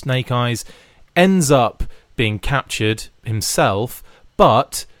take out Snake Eyes, ends up being captured himself,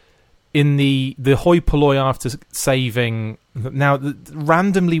 but in the hoi polloi after saving Now,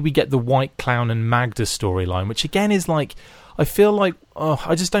 randomly we get the White Clown and Magda storyline, which again is like, I feel like,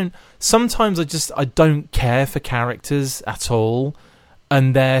 I just don't. Sometimes I don't care for characters at all,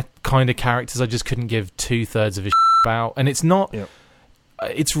 and they're kind of characters I just couldn't give 2/3 of a about. And it's not. Yep.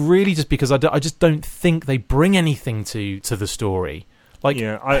 It's really just because I just don't think they bring anything to the story. Like,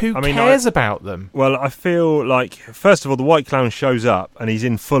 who cares about them? Well, I feel like, first of all, the White Clown shows up and he's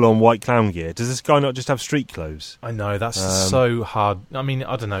in full-on White Clown gear. Does this guy not just have street clothes? I know, that's so hard. I mean,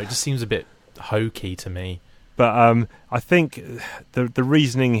 I don't know. It just seems a bit hokey to me. But I think the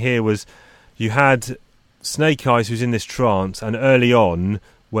reasoning here was you had Snake Eyes who's in this trance, and early on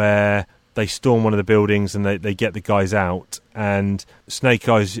where they storm one of the buildings and they get the guys out, and Snake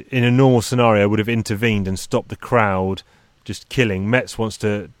Eyes, in a normal scenario, would have intervened and stopped the crowd just killing. Metz wants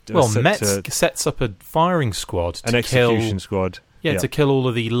to... Metz sets up a firing squad to an execution squad. Yeah, to kill all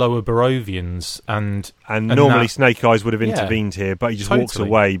of the lower Barovians. And normally Snake Eyes would have intervened here, but he just walks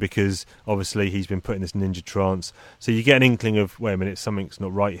away because obviously he's been put in this ninja trance. So you get an inkling of, wait a minute, something's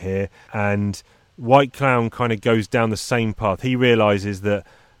not right here. And White Clown kind of goes down the same path. He realises that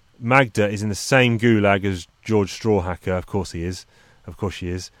Magda is in the same gulag as George Strawhacker. Of course he is. Of course she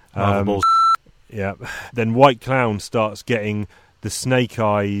is. Yeah. Then White Clown starts getting the Snake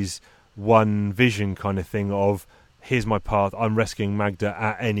Eyes one vision kind of thing of, here's my path, I'm rescuing Magda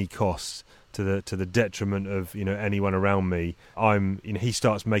at any cost, to the detriment of anyone around me. He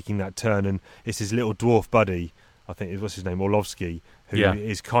starts making that turn, and it's his little dwarf buddy, I think, what's his name, Orlovsky, who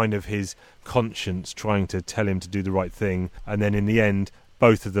is kind of his conscience trying to tell him to do the right thing. And then in the end,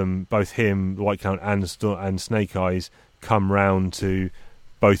 both of them, both him, the White Clown, and Snake Eyes, come round to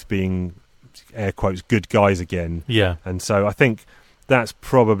both being, air quotes, good guys again. Yeah. And so I think that's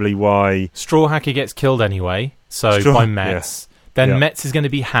probably why Strawhacker gets killed anyway, by Metz. Then Metz is going to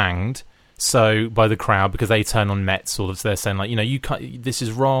be hanged, by the crowd, because they turn on Metz. So they're saying, like, you can't, this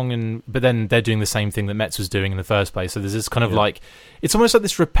is wrong, but then they're doing the same thing that Metz was doing in the first place. So there's this kind of like, it's almost like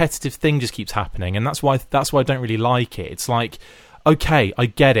this repetitive thing just keeps happening, and that's why I don't really like it. It's like, okay, I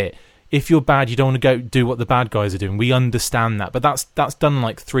get it. If you're bad, you don't want to go do what the bad guys are doing. We understand that, but that's done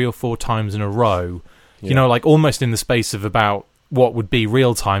like 3 or 4 times in a row. Like almost in the space of about what would be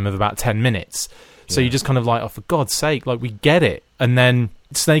real time of about 10 minutes. So you just kind of like, oh, for God's sake, like, we get it. And then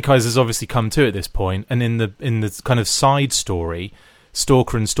Snake Eyes has obviously come to at this point, and in the kind of side story,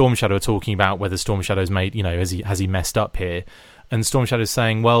 Stalker and Storm Shadow are talking about whether Storm Shadow's made, has he messed up here? And Storm Shadow's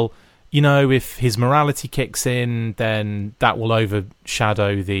saying, well, if his morality kicks in, then that will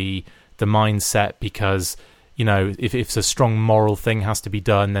overshadow the mindset, because if it's a strong moral thing has to be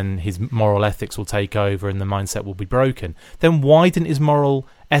done, then his moral ethics will take over and the mindset will be broken. Then why didn't his moral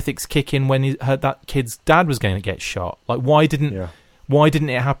ethics kick in when he heard that kid's dad was going to get shot? Like, why didn't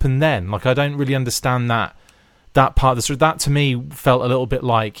it happen then? Like, I don't really understand that part of the story. That to me felt a little bit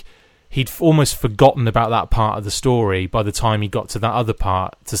like he'd almost forgotten about that part of the story by the time he got to that other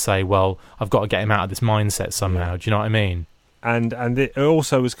part to say, well, I've got to get him out of this mindset somehow. Do you know what I mean? And it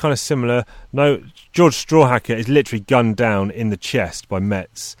also was kind of similar. No, George Strawhacker is literally gunned down in the chest by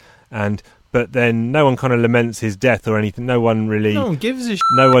Metz, but then no one kind of laments his death or anything. No one gives a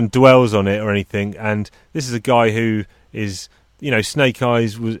no one dwells on it or anything. And this is a guy who is, Snake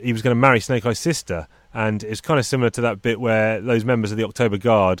Eyes was going to marry Snake Eyes' sister, and it's kind of similar to that bit where those members of the October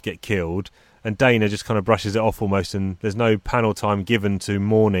Guard get killed, and Dana just kind of brushes it off almost, and there's no panel time given to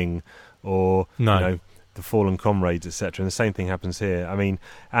mourning or the fallen comrades, etc. And the same thing happens here. I mean,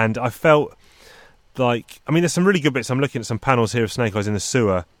 and I felt like, there's some really good bits. I'm looking at some panels here of Snake Eyes in the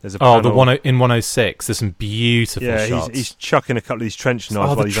sewer. There's a panel, the one in 106. There's some beautiful shots. He's chucking a couple of these trench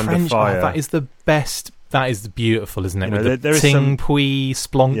knives while he's under fire. That is the best. That is beautiful, isn't it? With there the Ting Pui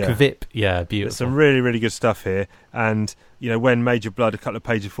Splonk Vip. Yeah, beautiful. There's some really, really good stuff here. And, when Major Blood, a couple of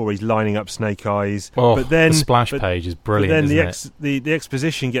pages before, he's lining up Snake Eyes. Oh, but then, the splash page is brilliant, but then the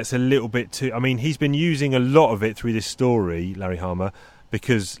exposition gets a little bit too... he's been using a lot of it through this story, Larry Hama,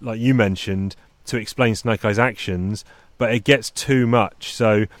 because, like you mentioned, to explain Snake Eyes' actions, but it gets too much.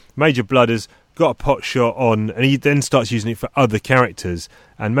 So Major Blood has got a pot shot on, and he then starts using it for other characters.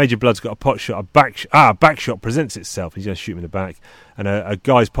 And Major Blood's got a pot shot, a back shot presents itself. He's going to shoot him in the back, and a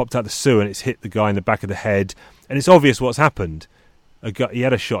guy's popped out the sewer, and it's hit the guy in the back of the head, and it's obvious what's happened. He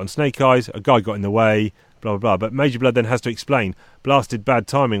had a shot on Snake Eyes, a guy got in the way, blah, blah, blah. But Major Blood then has to explain, blasted bad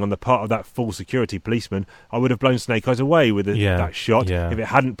timing on the part of that full security policeman. I would have blown Snake Eyes away with that shot if it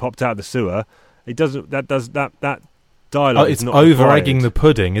hadn't popped out of the sewer. It doesn't. That dialogue. It's is not over-egging required. The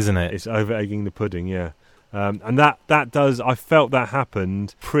pudding, isn't it? It's over-egging the pudding, yeah. And that does. I felt that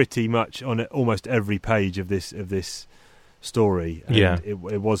happened pretty much on almost every page of this story. And it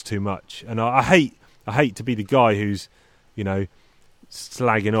was too much. And I hate to be the guy who's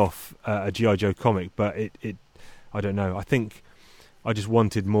slagging off a G.I. Joe comic, but it I don't know. I think I just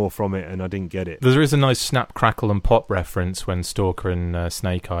wanted more from it, and I didn't get it. There is a nice snap, crackle, and pop reference when Stalker and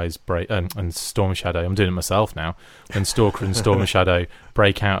Snake Eyes and Storm Shadow. I'm doing it myself now. When Stalker and Storm Shadow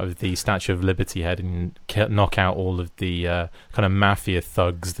break out of the Statue of Liberty head and knock out all of the kind of mafia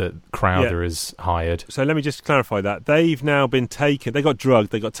thugs that Crowder has hired. So let me just clarify that they've now been taken. They got drugged.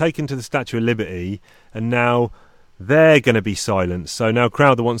 They got taken to the Statue of Liberty, and now they're going to be silenced. So now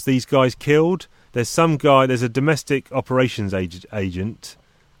Crowder wants these guys killed. There's some guy, there's a domestic operations agent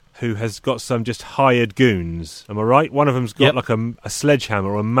who has got some just hired goons. Am I right? One of them's got like a sledgehammer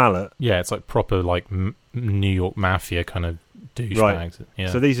or a mallet. Yeah, it's like proper like New York mafia kind of douchebags. Right.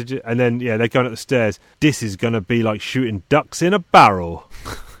 Yeah. So these are and then, they're going up the stairs. This is going to be like shooting ducks in a barrel.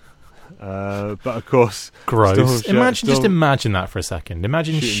 But of course... Gross. Imagine that for a second.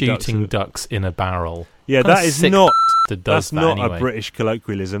 Imagine shooting ducks in a barrel. Yeah, that is not... That's not anyway. a British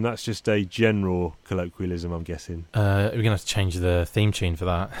colloquialism. That's just a general colloquialism, I'm guessing. We're going to have to change the theme tune for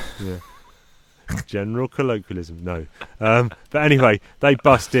that. Yeah. General colloquialism, no. But anyway, they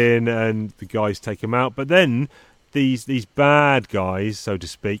bust in and the guys take them out. But then these bad guys, so to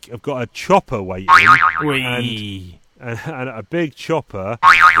speak, have got a chopper waiting. And a big chopper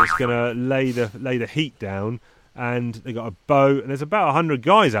that's going to lay the heat down. And they got a boat. And there's about 100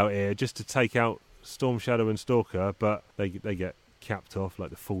 guys out here just to take out Storm Shadow and Stalker, but they get capped off like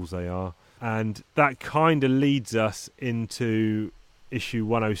the fools they are. And that kind of leads us into issue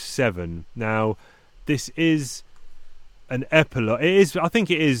 107. Now, this is an epilogue. I think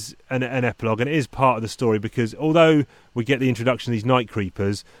it is an epilogue, and it is part of the story, because although we get the introduction of these Night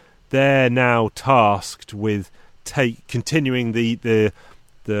Creepers, they're now tasked with continuing the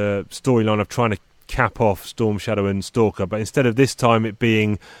storyline of trying to cap off Storm Shadow and Stalker, but instead of this time it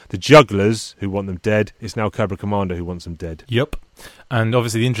being the jugglers who want them dead, it's now Cobra Commander who wants them dead. Yep. And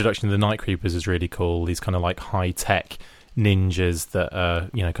obviously the introduction of the Night Creepers is really cool. These kind of like high-tech ninjas that are,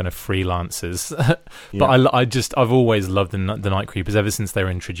 kind of freelancers. But I've always loved the Night Creepers ever since they were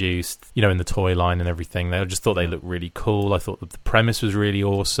introduced, in the toy line and everything. I just thought they looked really cool. I thought that the premise was really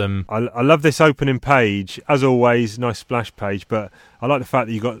awesome. I love this opening page. As always, nice splash page, but I like the fact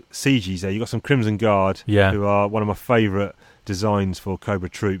that you got CGs there. You got some Crimson Guard, who are one of my favourite designs for Cobra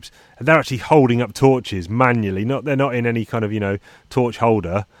troops, and they're actually holding up torches manually. They're not in any kind of torch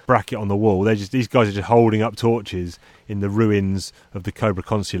holder bracket on the wall. These guys are just holding up torches in the ruins of the Cobra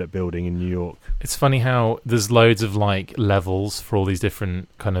Consulate building in New York. It's funny how there's loads of like levels for all these different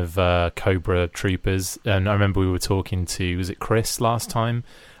kind of Cobra troopers, and I remember we were talking to, was it Chris last time,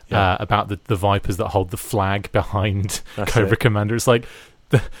 about the Vipers that hold the flag behind Cobra Commander. It's like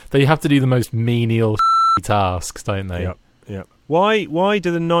they have to do the most menial tasks, don't they? Yep. Why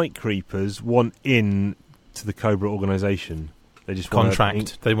do the Night Creepers want in to the Cobra organisation? They just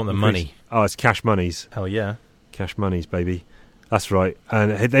contract. They want the money. Oh, it's cash monies. Hell yeah. Cash monies, baby. That's right.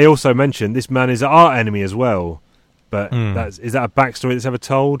 And they also mentioned this man is our enemy as well. But is that a backstory that's ever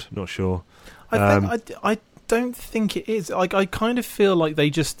told? Not sure. I don't think it is. Like, I kind of feel like they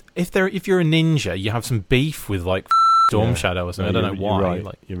just if you're a ninja, you have some beef with like Storm Shadow or something. I don't know why.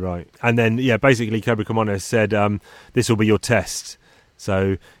 You're right. And then basically Cobra Commander said, this will be your test.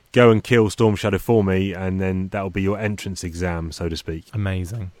 So go and kill Storm Shadow for me, and then that will be your entrance exam, so to speak.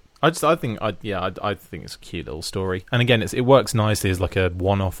 Amazing. I think it's a cute little story, and again, it works nicely as like a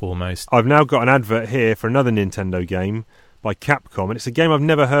one-off almost. I've now got an advert here for another Nintendo game by Capcom, and it's a game I've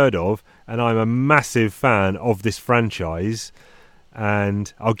never heard of, and I'm a massive fan of this franchise.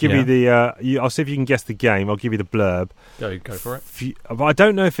 And I'll give you the. I'll see if you can guess the game. I'll give you the blurb. Go for it. I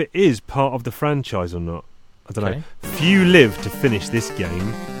don't know if it is part of the franchise or not. I don't know. Few live to finish this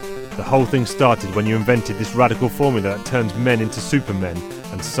game. The whole thing started when you invented this radical formula that turns men into supermen,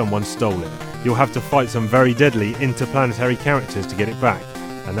 and someone stole it. You'll have to fight some very deadly interplanetary characters to get it back,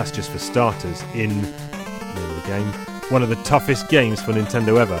 and that's just for starters. In the game, one of the toughest games for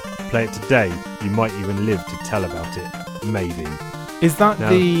Nintendo ever. Play it today. You might even live to tell about it. Maybe. Is that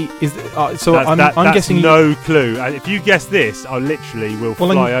I'm guessing no clue. If you guess this, I literally will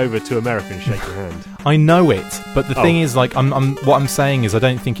fly over to America and shake your hand. I know it, but the thing is, like, what I'm saying is, I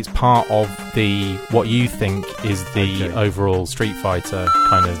don't think it's part of what you think is the overall Street Fighter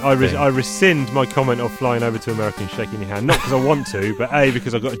kind of. I rescind my comment of flying over to America and shaking your hand, not because I want to, but A,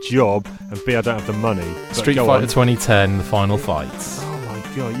 because I've got a job, and B, I don't have the money. Street Fighter 2010, the final fights. Oh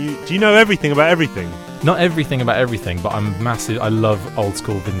my god! Do you know everything about everything? Not everything about everything, but I'm massive. I love old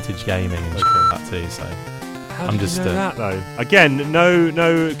school vintage gaming and shit like that too. So I'm just know that though. Again,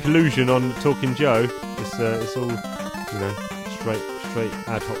 no collusion on Talking Joe. It's all straight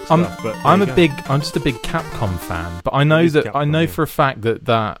ad hoc I'm stuff. But I'm just a big Capcom fan, but I know Capcom, for a fact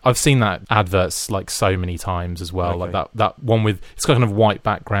that I've seen that adverts like so many times as well. Okay. Like that one with it's got kind of white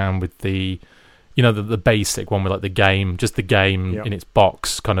background with the, you know, the basic one with like the game Yep. in its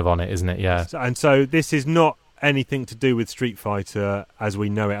box kind of on it, isn't it? Yeah. So this is not anything to do with Street Fighter as we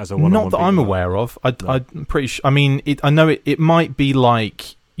know it as a one-on-one. Not that I'm beat 'em up. aware of. I'm pretty sure. I mean, I know it might be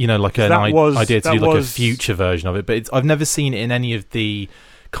like, you know, like an idea to do like a future version of it, but I've never seen it in any of the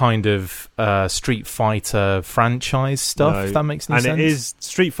kind of Street Fighter franchise stuff. No. If that makes any sense. And it is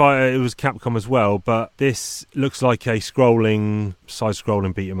Street Fighter. It was Capcom as well, but this looks like a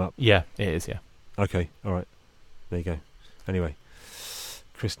side-scrolling beat 'em up. Yeah, it is. Yeah. Okay, all right, there you go. Anyway,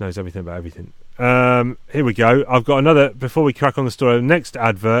 Chris knows everything about everything. Here we go. I've got another. Before we crack on the story, the next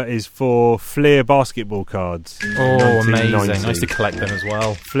advert is for Fleer basketball cards. Oh, amazing! 1990. I used to collect them as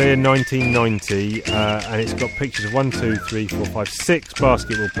well. Fleer 1990, and it's got pictures of 1, 2, 3, 4, 5, 6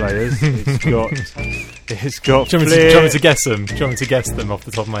 basketball players. It's got Do you want Fleer. me to guess them? Do you want me to guess them off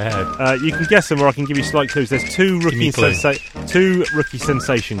the top of my head? You can guess them, or I can give you slight clues. There's two me a clue. rookie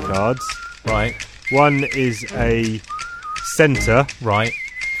sensation cards. Right. One is a centre Right.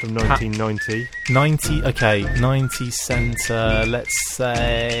 from 1990. 90 centre, let's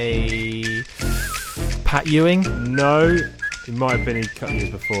say Pat Ewing. No, he might have been a couple years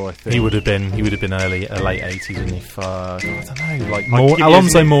before, I think. He would have been late 80s, wouldn't he? I don't know, like I can give you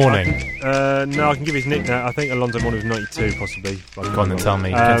Alonso his Mourning. No, I can give his nickname. I think Alonso Mourning was 92, possibly. Go on then, tell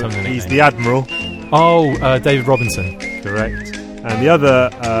me. Tell me the He's nickname. the Admiral, Oh, David Robinson. correct. And the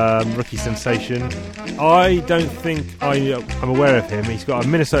other rookie sensation, I don't think I'm aware of him. He's got a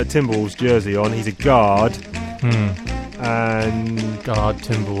Minnesota Timberwolves jersey on. He's a guard. And God,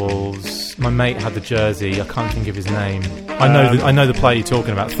 Timberwolves. My mate had the jersey. I can't think of his name. I know the player you're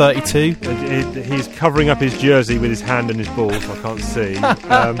talking about. 32. he's covering up his jersey with his hand and his balls. I can't see.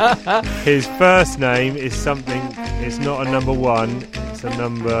 His first name is something. It's not a number 1. It's a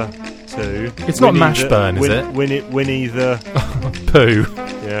number 2. It's not Mashburn, is it? Winnie the Pooh.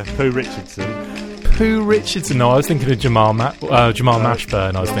 yeah, Pooh Richardson. Pooh Richardson. No, I was thinking of Jamal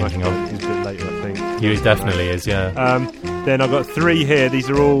Mashburn. I was thinking of. He's a bit later, I think. He definitely is. Yeah. Then I've got 3 here. These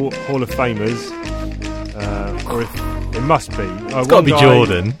are all Hall of Famers. Or if it must be. It's got to be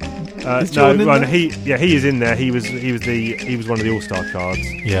Jordan. Is Jordan in there? He is in there. He was one of the All-Star cards.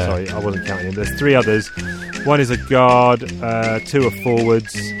 Yeah. Sorry, I wasn't counting him. There's 3 others. One is a guard. 2 are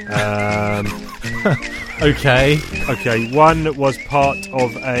forwards. Okay. Okay. One was part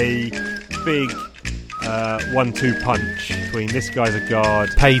of a big 1-2 punch between this guy's a guard.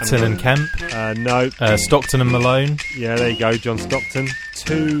 Peyton and Kemp. No. Stockton and Malone. Yeah, there you go, John Stockton.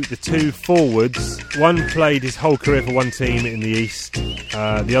 The 2 forwards. One played his whole career for one team in the East.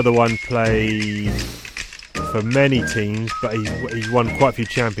 The other one played for many teams, but he's won quite a few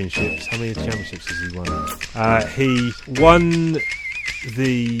championships. How many championships has he won? He won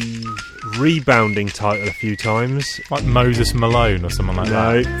the rebounding title a few times. Like Moses Malone or someone like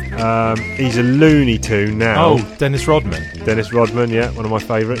that. No, he's a Looney Tune now. Oh, Dennis Rodman. Dennis Rodman, yeah, one of my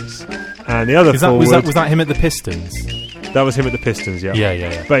favourites. And the other Was forward, that him at the Pistons? that was him at the Pistons, yeah.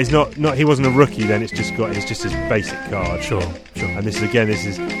 Yeah. But it's not. He wasn't a rookie then. It's just his basic card. Sure. And this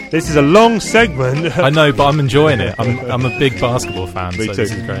is a long segment. I know, but I'm enjoying it. I'm a big basketball fan, Me so too.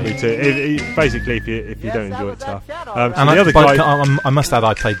 this is great. Me too. Basically, if you don't enjoy it, tough. And the other guy. I must add,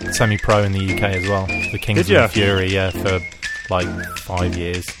 I played semi-pro in the UK as well. The Kings Did ya? of Fury, yeah, for like 5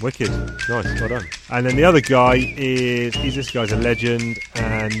 years. Wicked, nice, well done. And then the other guy this guy's a legend,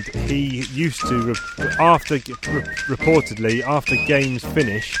 and he used to reportedly after games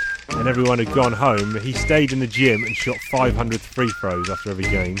finished and everyone had gone home, he stayed in the gym and shot 500 free throws after every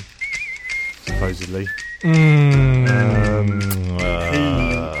game, supposedly.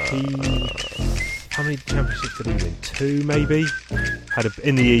 How many championships did he win? 2, maybe.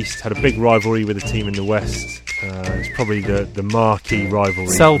 In the East, had a big rivalry with a team in the West. It's probably the marquee rivalry.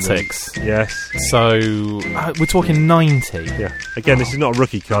 Celtics. Yes. So we're talking 90. Yeah. Again, this is not a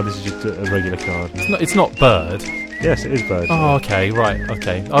rookie card. This is just a regular card. It's not Bird. Yes, it is Bird. Oh, okay, right,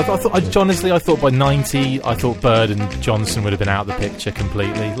 okay. I thought by 90, I thought Bird and Johnson would have been out of the picture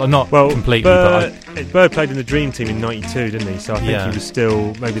completely. Like, not completely, Bird played in the Dream Team in '92, didn't he? So I think he was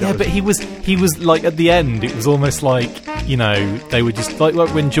still maybe. But he was like at the end. It was almost like, you know, they were just like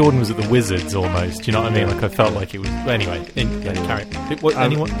when Jordan was at the Wizards almost. Do you know what I mean? Like I felt like it was. Anyway, carry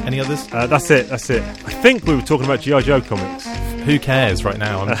on. Any others? That's it. I think we were talking about G.I. Joe comics. Who cares right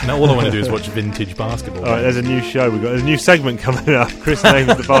now? All I want to do is watch vintage basketball. All right, there's a new show. There's a new segment coming up. Chris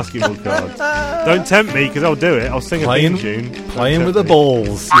names the basketball cards. Don't tempt me, because I'll do it. I'll sing a theme tune. Playing with the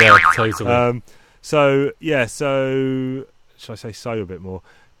balls. Yeah, totally. So should I say so a bit more?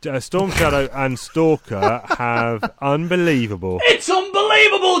 Storm Shadow and Stalker have unbelievable. It's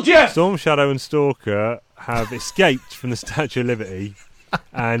unbelievable, Jeff! Storm Shadow and Stalker have escaped from the Statue of Liberty,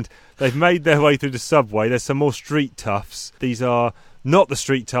 and they've made their way through the subway. There's some more street toughs. These are not the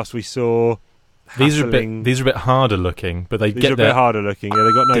street toughs we saw. These are a bit harder looking, but they These get are a bit harder looking. Yeah,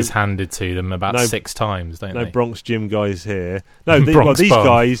 they got no handed to them about 6 times, don't they? No Bronx Gym guys here. No,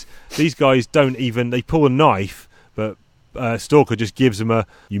 these guys don't even. They pull a knife, but Stalker just gives him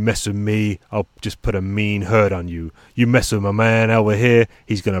you mess with me, I'll just put a mean hurt on you. You mess with my man over here,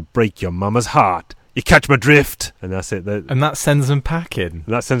 he's going to break your mama's heart. You catch my drift? And that's it. And that sends them packing.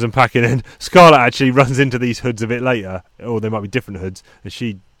 And Scarlet actually runs into these hoods a bit later, or they might be different hoods, and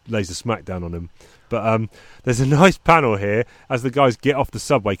she lays the smackdown on him. But there's a nice panel here as the guys get off the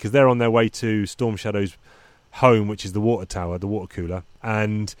subway, because they're on their way to Storm Shadow's home, which is the water tower, the water cooler.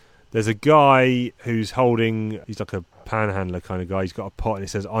 And there's a guy who's he's like a panhandler kind of guy. He's got a pot and it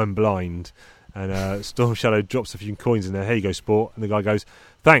says, "I'm blind." And Storm Shadow drops a few coins in there. "Here you go, sport." And the guy goes,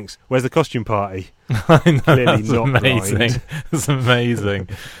 "Thanks, where's the costume party?" I know, Clearly that's not amazing. blind. That's amazing.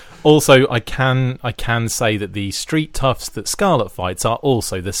 Also, I can say that the street toughs that Scarlet fights are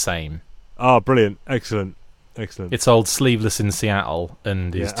also the same. Ah, brilliant. Excellent. It's old Sleeveless in Seattle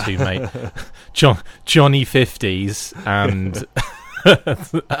and his two mate Johnny 50s and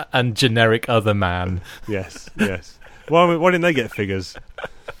and generic other man. Yes. Why didn't they get figures?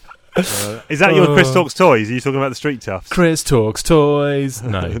 Is that your Chris Talks Toys? Are you talking about the street toughs? Chris Talks Toys.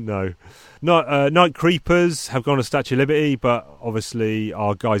 No. No. Night Creepers have gone to Statue of Liberty, but obviously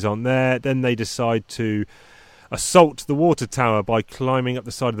our guys aren't there. Then they decide to assault the water tower by climbing up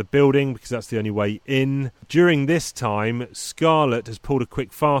the side of the building, because that's the only way in. During this time, Scarlet has pulled a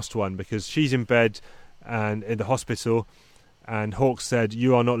quick fast one, because she's in bed and in the hospital, and Hawk said,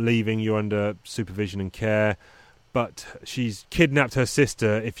 "You are not leaving, you're under supervision and care." But she's kidnapped her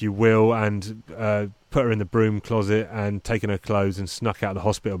sister, if you will, and put her in the broom closet and taken her clothes and snuck out of the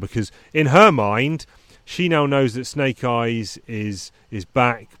hospital, because in her mind she now knows that Snake Eyes is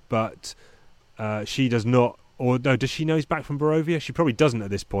back, but she does not. Or no, does she know he's back from Barovia? She probably doesn't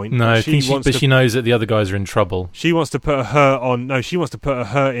at this point. No, she knows that the other guys are in trouble. She wants to put a hurt on. No, she wants to put a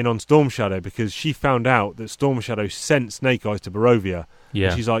hurt in on Storm Shadow, because she found out that Storm Shadow sent Snake Eyes to Barovia. Yeah.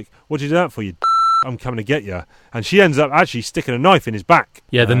 And she's like, "What'd you do that for? You? I'm coming to get you." And she ends up actually sticking a knife in his back.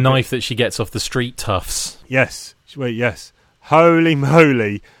 Yeah, the knife that she gets off the street toughs. Yes. Wait, yes. Holy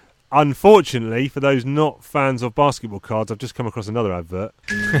moly. Unfortunately, for those not fans of basketball cards, I've just come across another advert.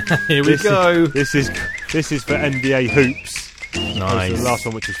 Here we go. This is for NBA Hoops. Nice. The last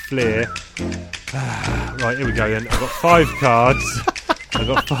one, which is Fleer. Right, here we go then. I've got 5 cards. I've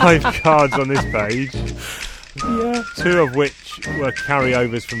got 5 cards on this page. Yeah. 2 of which were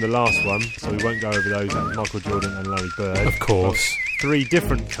carryovers from the last one, so we won't go over those. That's Michael Jordan and Larry Bird. Of course. 3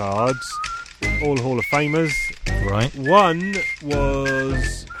 different cards, all Hall of Famers. Right. One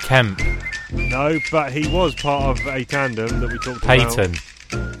was Kemp. No, but he was part of a tandem that we talked Peyton.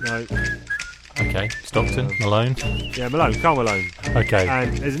 about. No. Okay. Stockton. Malone. Yeah, Malone. Carl Malone. Okay.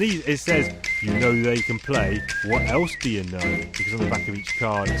 And it says, "You know they can play. What else do you know?" Because on the back of each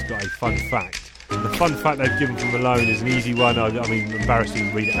card it's got a fun fact. And the fun fact they've given for Malone is an easy one. I'm embarrassed to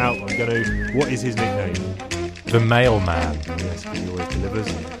read it out. I'm going to... What is his nickname? The Mailman. Yes, because he always delivers.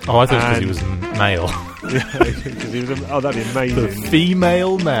 Oh, I thought it was because he was male. Yeah, because he was... that'd be amazing. The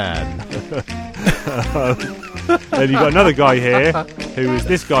female man. Then you've got another guy here who is...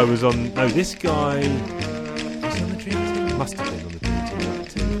 This guy was on... No, this guy... Was he on the Dream Team? Must have been on the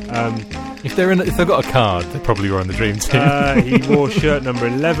Dream Team. If they've got a card, they probably were on the Dream Team. He wore shirt number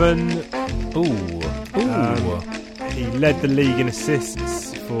 11. Ooh. He led the league in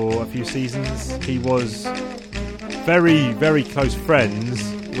assists for a few seasons. He was very, very close friends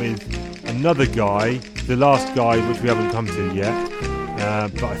with another guy, the last guy, which we haven't come to yet.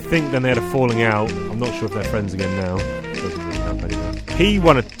 But I think then they had a falling out. I'm not sure if they're friends again now. Doesn't really help anyway. He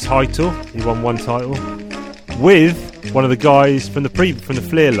won a title. He won 1 title with one of the guys from the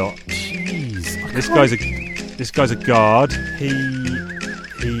Fleer lot. Jeez. This guy's a guard.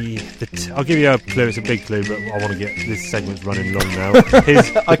 I'll give you a clue. It's a big clue, but I want to get this segment's running long now.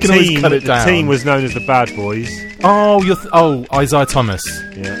 I can always cut it down. The team was known as the Bad Boys. Oh, Isaiah Thomas.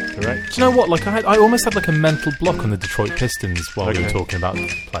 Yeah, correct. Do you know what? Like I almost had like a mental block on the Detroit Pistons while we were talking about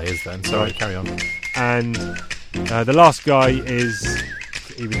players. Then, sorry, carry on. And the last guy he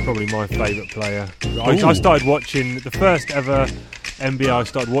was probably my favourite player. I started watching the first ever NBA I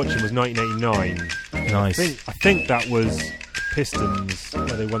started watching was 1989. Nice. I think that was Pistons where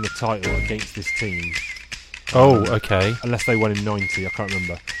they won the title against this team. Oh, okay. Unless they won in 90, I can't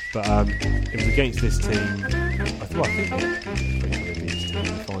remember. But it was against this team. I think they beat this team in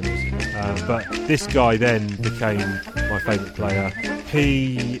the finals. But this guy then became my favourite player.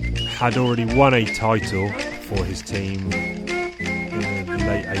 He had already won a title for his team in the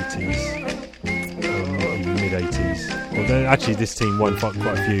late 80s, not even mid-80s. Well, actually, this team won quite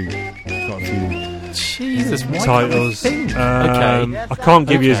a few Jesus, why titles. Okay. I can't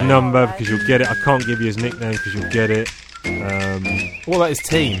give you his number because you'll get it. I can't give you his nickname because you'll get it. What about his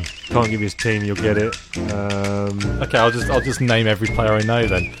team? Can't give you his team, you'll get it. Okay, I'll just name every player I know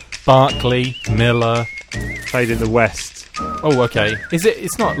then. Barkley, Miller. Played in the West. Oh, okay.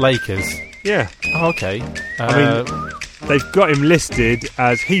 It's not Lakers? Yeah. Oh, okay. I mean, they've got him listed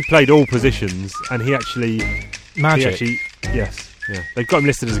as he played all positions, and he actually Magic. Yes. Yeah, they've got him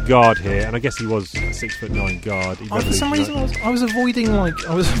listed as a guard here, and I guess he was a 6'9" guard. For some reason, I was avoiding I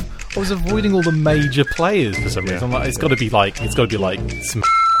was avoiding all the major players for some reason. I'm like, it's got to be like some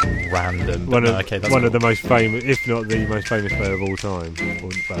random. One of cool. the most famous, if not the most famous player of all time.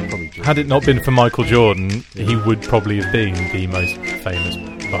 Probably had it not been for Michael Jordan, he would probably have been the most famous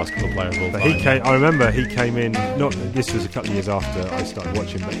basketball player of all time. I remember he came in. This was a couple of years after I started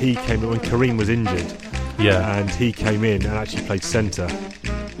watching, but he came in when Kareem was injured. Yeah, and he came in and actually played centre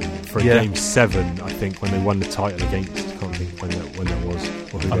for Game 7, I think, when they won the title against. I can't think when that was.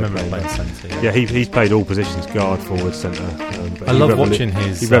 I remember playing centre. Yeah, he's played all positions: guard, forward, centre. I love watching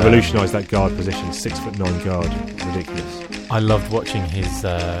his. He revolutionised that guard position. 6'9" guard, ridiculous. I loved watching his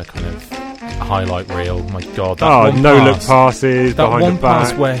kind of highlight reel. My God! No-look passes that behind one the back.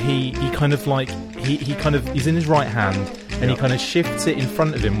 pass where he kind of like he's in his right hand. And he kind of shifts it in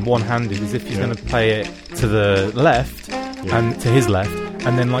front of him one-handed as if he's going to play it to the left and to his left,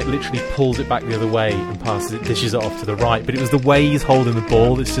 and then like literally pulls it back the other way and dishes it off to the right. But it was the way he's holding the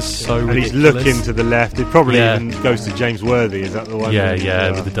ball that's just so ridiculous. And he's looking to the left. It probably even goes to James Worthy. Is that the one?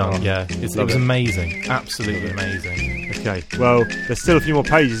 Yeah, with the dunk. Yeah, it was amazing. Absolutely amazing. Okay, well, there's still a few more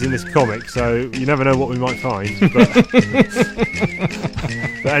pages in this comic, so you never know what we might find.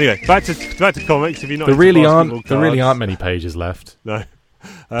 But anyway, back to comics. If you're not, there really aren't many pages left. No,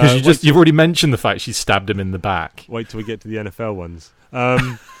 because you've already mentioned the fact she stabbed him in the back. Wait till we get to the NFL ones.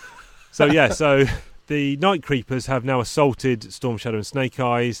 So the Night Creepers have now assaulted Storm Shadow and Snake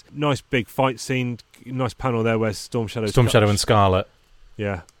Eyes. Nice big fight scene. Nice panel there where Storm Shadow and Scarlet.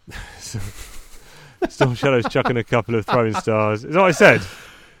 Yeah. Storm Shadow's chucking a couple of throwing stars. Is that what I said?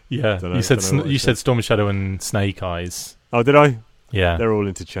 Yeah, you said Storm Shadow and Snake Eyes. Oh, did I? Yeah, they're all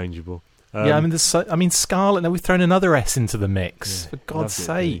interchangeable. Scarlet. Now we've thrown another S into the mix. For God's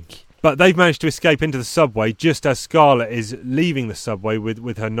sake! But they've managed to escape into the subway just as Scarlet is leaving the subway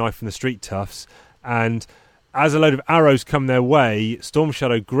with her knife from the street toughs, and as a load of arrows come their way, Storm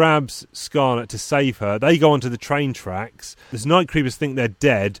Shadow grabs Scarlet to save her. They go onto the train tracks. The Night Creepers think they're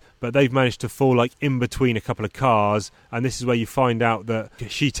dead, but they've managed to fall like in between a couple of cars, and this is where you find out that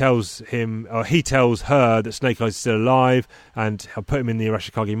he tells her that Snake Eyes is still alive, and he'll put him in the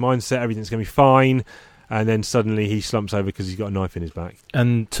Arashikage mindset, everything's going to be fine, and then suddenly he slumps over because he's got a knife in his back.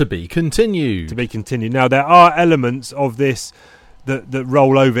 And to be continued. Now, there are elements of this that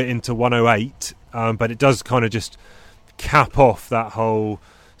roll over into 108, but it does kind of just cap off that whole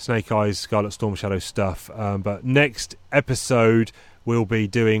Snake Eyes, Scarlet, Storm Shadow stuff. But next episode we'll be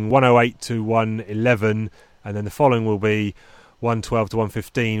doing 108 to 111, and then the following will be 112 to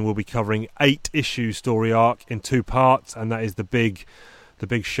 115. We'll be covering 8 issue story arc in 2 parts, and that is the big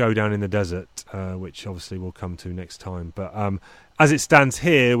showdown in the desert, which obviously we'll come to next time. But as it stands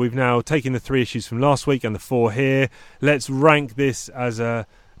here, we've now taken the 3 issues from last week and the 4 here. Let's rank this as a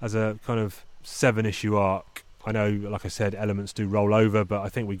kind of 7-issue arc. I know, like I said, elements do roll over, but I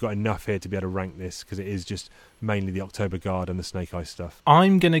think we've got enough here to be able to rank this because it is just mainly the October Guard and the Snake Eyes stuff.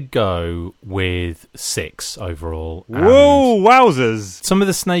 I'm going to go with 6 overall. Whoa, wowzers! Some of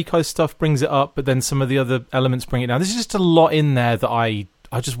the Snake Eyes stuff brings it up, but then some of the other elements bring it down. There's just a lot in there that I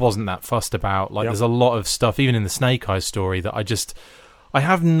just wasn't that fussed about. There's a lot of stuff, even in the Snake Eyes story, that I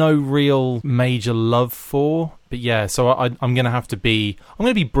have no real major love for. But yeah, so I'm going to be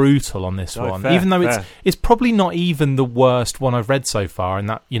brutal on this one, fair, even though it's probably not even the worst one I've read so far. And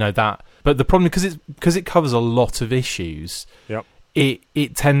but the problem because it covers a lot of issues. Yep.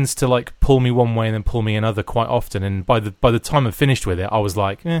 It tends to pull me one way and then pull me another quite often. And by the time I finished with it, I was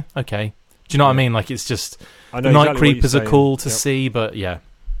like, okay. Do you know what I mean? It's just the Night Creepers are cool to see, but yeah.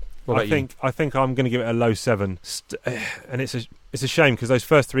 I think I'm going to give it a low 7, and it's a shame because those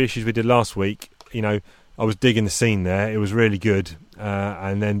first 3 issues we did last week, I was digging the scene there. It was really good,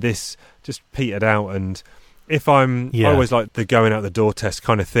 and then this just petered out, and if I always like the going out the door test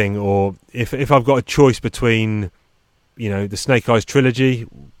kind of thing, or if I've got a choice between, the Snake Eyes trilogy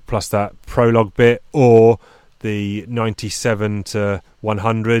plus that prologue bit, or the 97 to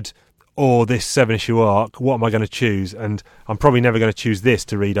 100, or this 7-issue arc, what am I going to choose? And I'm probably never going to choose this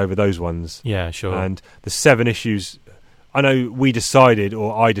to read over those ones. Yeah, sure. And the 7 issues, I know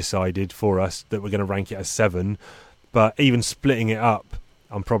I decided for us that we're going to rank it as 7, but even splitting it up,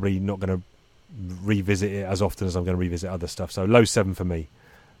 I'm probably not going to revisit it as often as I'm going to revisit other stuff. So low 7 for me.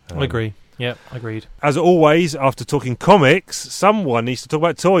 I agree. Yep, agreed. As always, after talking comics, someone needs to talk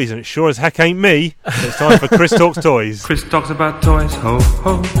about toys, and it sure as heck ain't me. So it's time for Chris Talks Toys. Chris talks about toys, ho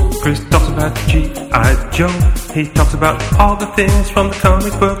ho. Chris talks about G.I. Joe. He talks about all the things from the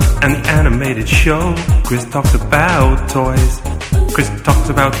comic book and the animated show. Chris talks about toys. Chris talks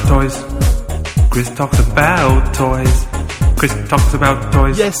about toys. Chris talks about toys. Chris talks about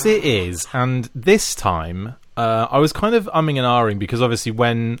toys. Yes, it is. And this time, I was kind of umming and ahhing because obviously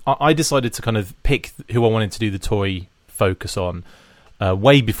when I decided to kind of pick who I wanted to do the toy focus on,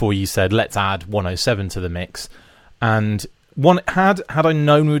 way before you said, let's add 107 to the mix. And had I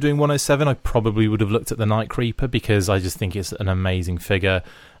known we were doing 107, I probably would have looked at the Night Creeper because I just think it's an amazing figure.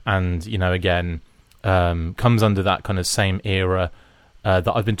 And, again, comes under that kind of same era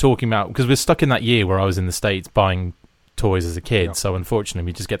that I've been talking about, because we're stuck in that year where I was in the States buying toys as a kid. Yep. So unfortunately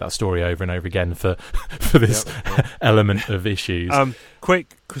we just get that story over and over again for this element of issues.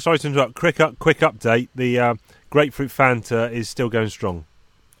 Sorry to interrupt, quick update. The Grapefruit Fanta is still going strong.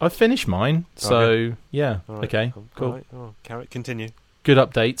 I've finished mine, so okay. Yeah. Right. Okay, cool. Right. Oh, continue. Good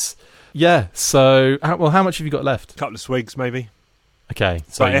updates. Yeah, so how much have you got left? A couple of swigs maybe. Okay,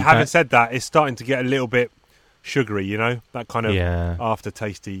 so but having said that, it's starting to get a little bit sugary, that kind of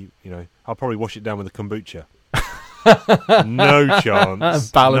aftertasty, I'll probably wash it down with a kombucha. No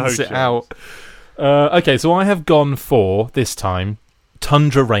chance. Balance it out. Okay, so I have gone for, this time,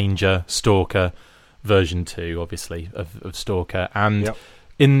 Tundra Ranger Stalker version 2, obviously, of Stalker. And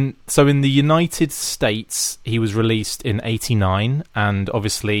in the United States, he was released in 89, and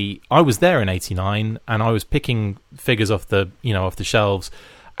obviously I was there in 89, and I was picking figures off the shelves,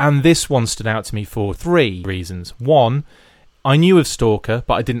 and this one stood out to me for 3 reasons. One, I knew of Stalker,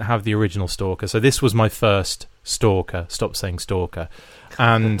 but I didn't have the original Stalker, so this was my first Stalker. Stop saying Stalker.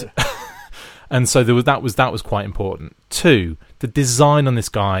 And and so that was quite important. 2, the design on this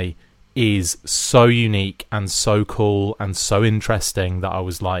guy is so unique and so cool and so interesting that I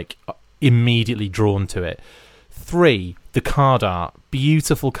was like immediately drawn to it. 3, the card art,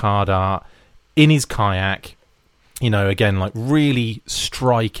 beautiful card art in his kayak, again, like really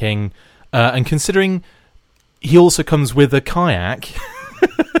striking, and considering he also comes with a kayak,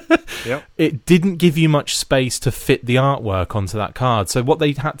 Yep. It didn't give you much space to fit the artwork onto that card. So what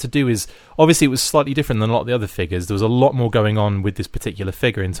they had to do is, obviously it was slightly different than a lot of the other figures. There was a lot more going on with this particular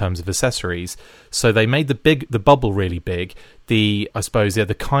figure in terms of accessories. So they made the bubble really big. The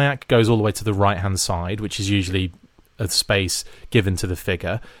kayak goes all the way to the right-hand side, which is usually a space given to the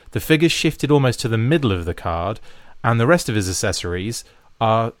figure. The figure's shifted almost to the middle of the card, and the rest of his accessories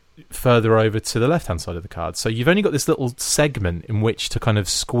are further over to the left-hand side of the card. So you've only got this little segment in which to kind of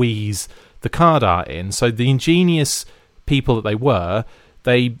squeeze the card art in. So the ingenious people that they were,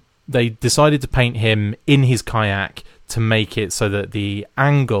 they decided to paint him in his kayak to make it so that the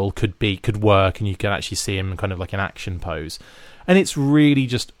angle could work and you could actually see him in kind of like an action pose. And it's really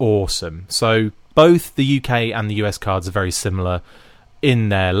just awesome. So both the UK and the US cards are very similar in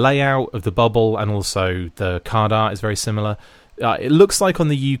their layout of the bubble, and also the card art is very similar. It looks like on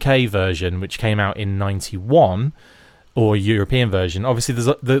the UK version, which came out in 91, or European version, obviously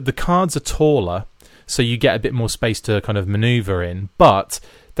the cards are taller, so you get a bit more space to kind of maneuver in, but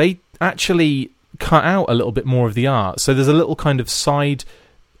they actually cut out a little bit more of the art. So there's a little kind of side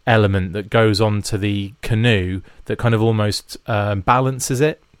element that goes onto the canoe that kind of almost balances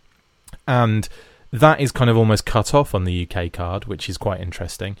it, and that is kind of almost cut off on the UK card, which is quite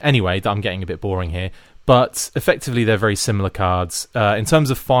interesting. Anyway, I'm getting a bit boring here. But effectively, they're very similar cards. In terms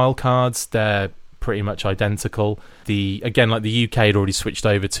of file cards, they're pretty much identical. The UK had already switched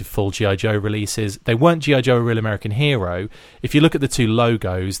over to full G.I. Joe releases. They weren't G.I. Joe: A Real American Hero. If you look at the 2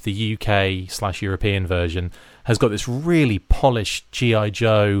 logos, the UK/European version has got this really polished G.I.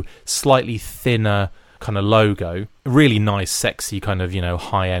 Joe, slightly thinner kind of logo. Really nice, sexy kind of,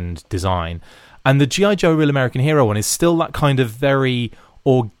 high-end design. And the G.I. Joe: A Real American Hero one is still that kind of very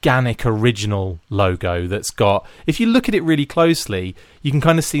organic original logo that's got, if you look at it really closely, you can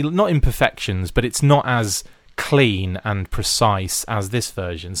kind of see not imperfections, but it's not as clean and precise as this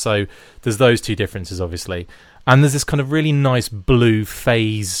version. So there's those 2 differences, obviously. And there's this kind of really nice blue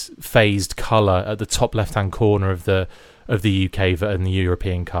phased colour at the top left-hand corner of the UK and the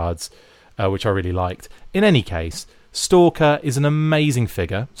European cards, which I really liked. In any case, Stalker is an amazing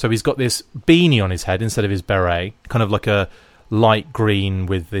figure. So he's got this beanie on his head instead of his beret, kind of like a light green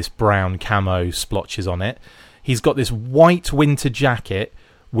with this brown camo splotches on it. He's got this white winter jacket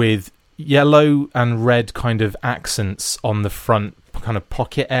with yellow and red kind of accents on the front kind of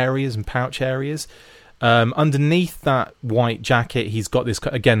pocket areas and pouch areas. Underneath that white jacket, he's got this,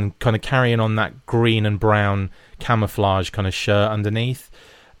 again, kind of carrying on that green and brown camouflage kind of shirt underneath.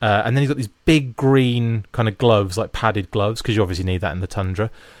 And then he's got these big green kind of gloves, like padded gloves, because you obviously need that in the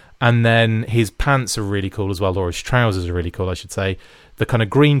tundra. And then his pants are really cool as well, or his trousers are really cool, I should say. The kind of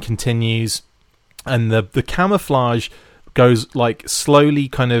green continues, and the camouflage goes like slowly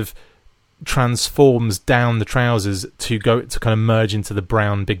kind of transforms down the trousers to kind of merge into the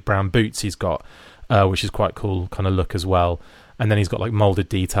big brown boots he's got. Which is quite cool kind of look as well. And then he's got like molded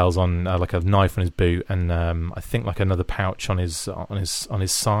details on like a knife on his boot, and I think like another pouch on his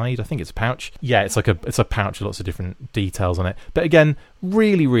side. I think it's a pouch. Yeah, it's a pouch with lots of different details on it. But again,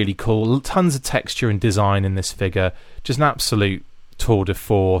 really, really cool. Tons of texture and design in this figure. Just an absolute tour de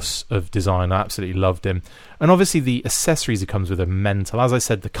force of design. I absolutely loved him. And obviously the accessories he comes with are mental. As I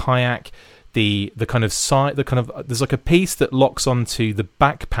said, the kayak, the kind of side, there's like a piece that locks onto the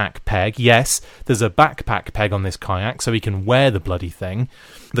backpack peg. Yes, there's a backpack peg on this kayak, so he can wear the bloody thing.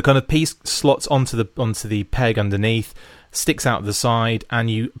 The kind of piece slots onto the peg underneath, sticks out the side, and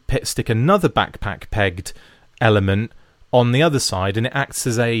you stick another backpack pegged element on the other side, and it acts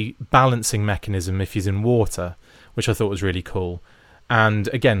as a balancing mechanism if he's in water, which I thought was really cool. And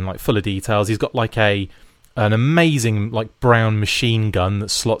again, like full of details. He's got like an amazing like brown machine gun that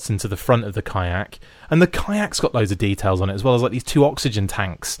slots into the front of the kayak, and the kayak's got loads of details on it, as well as like these 2 oxygen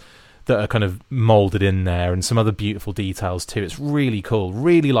tanks that are kind of molded in there, and some other beautiful details too. It's really cool,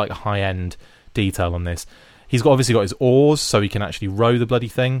 really like high-end detail on this. He's obviously got his oars, so he can actually row the bloody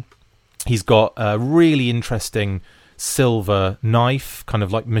thing. He's got a really interesting silver knife, kind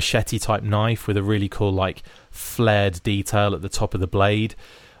of like machete type knife with a really cool like flared detail at the top of the blade.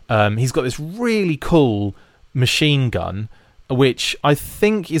 He's got this really cool machine gun, which I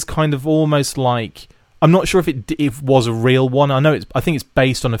think is kind of almost like, I'm not sure if it was a real one. I think it's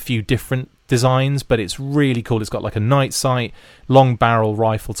based on a few different designs, but it's really cool. It's got like a night sight, long barrel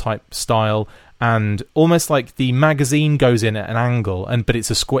rifle type style, and almost like the magazine goes in at an angle, but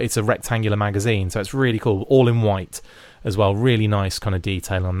it's a rectangular magazine, so it's really cool. All in white as well. Really nice kind of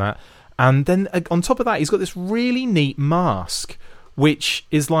detail on that. And then on top of that, he's got this really neat mask, which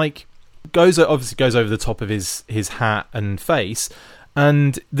is like obviously goes over the top of his hat and face,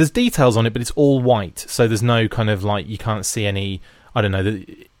 and there's details on it, but it's all white, so there's no kind of like, you can't see any, I don't know,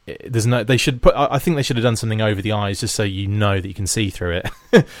 there's no, they should put, I think they should have done something over the eyes just so you know that you can see through it.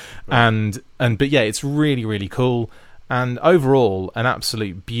 But yeah, it's really, really cool, and overall an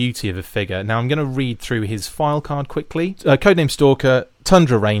absolute beauty of a figure. Now I'm going to read through his file card quickly. Codename Stalker,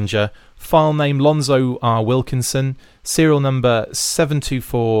 Tundra Ranger, file name Lonzo R. Wilkinson, serial number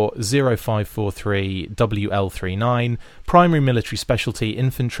 7240543WL39, primary military specialty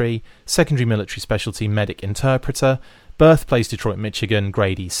infantry, secondary military specialty medic interpreter, birthplace Detroit, Michigan,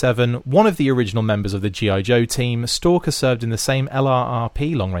 grade E7, one of the original members of the G.I. Joe team. Stalker served in the same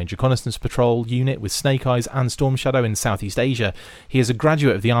LRRP, Long Range Reconnaissance Patrol, unit with Snake Eyes and Storm Shadow in Southeast Asia. He is a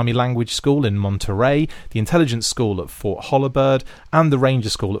graduate of the Army Language School in Monterey, the Intelligence School at Fort Holabird, and the Ranger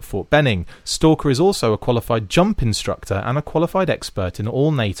School at Fort Benning. Stalker is also a qualified jump instructor and a qualified expert in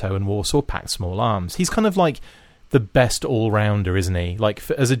all NATO and Warsaw Pact small arms. He's kind of like the best all-rounder, isn't he? Like,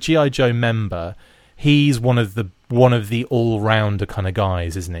 as a G.I. Joe member, he's one of the all-rounder kind of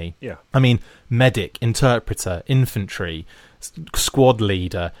guys, isn't he? Yeah. I mean, medic, interpreter, infantry, squad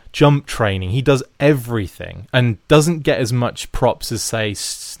leader, jump training. He does everything and doesn't get as much props as, say,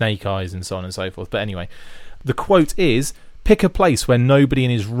 Snake Eyes and so on and so forth. But anyway, the quote is, pick a place where nobody in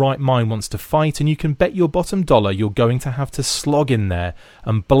his right mind wants to fight, and you can bet your bottom dollar you're going to have to slog in there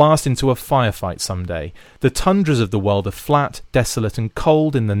and blast into a firefight someday. The tundras of the world are flat, desolate and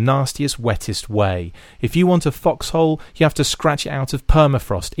cold in the nastiest, wettest way. If you want a foxhole, you have to scratch it out of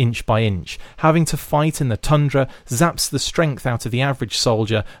permafrost inch by inch. Having to fight in the tundra zaps the strength out of the average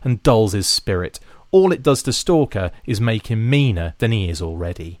soldier and dulls his spirit. All it does to Stalker is make him meaner than he is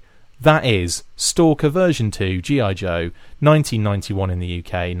already. That is Stalker version 2, G.I. Joe, 1991 in the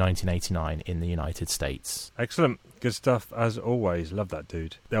UK, 1989 in the United States. Excellent. Good stuff, as always. Love that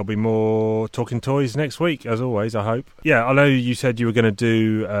dude. There'll be more Talking Toys next week, as always, I hope. Yeah, I know you said you were going to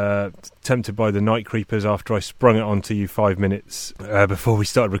do Tempted by the Night Creepers after I sprung it onto you 5 minutes before we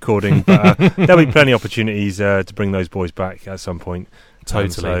started recording, but there'll be plenty of opportunities to bring those boys back at some point.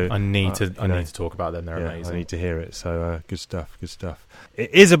 Totally. So, I need to talk about them. They're amazing. I need to hear it. So good stuff.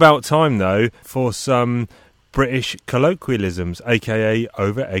 It is about time, though, for some British colloquialisms, a.k.a.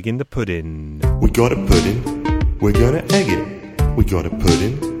 over-egging the pudding. We got a pudding, we're gonna egg it. We got a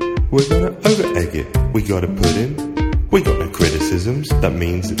pudding, we're gonna over-egg it. We got a pudding, we got no criticisms. That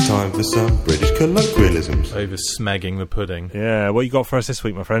means it's time for some British colloquialisms. Over-smegging the pudding. Yeah, what you got for us this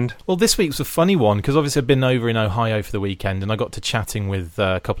week, my friend? Well, this week's a funny one, because obviously I've been over in Ohio for the weekend, and I got to chatting with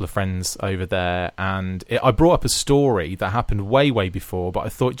a couple of friends over there, and I brought up a story that happened way, way before, but I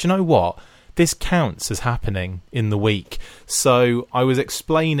thought, do you know what? This counts as happening in the week. So I was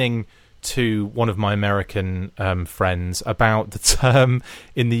explaining to one of my American friends about the term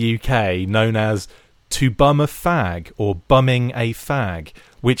in the UK known as to bum a fag, or bumming a fag,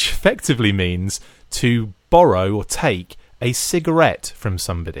 which effectively means to borrow or take a cigarette from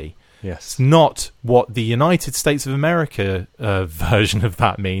somebody. Yes. It's not what the United States of America version of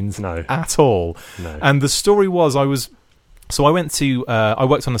that means at all. No. And the story was, I went to I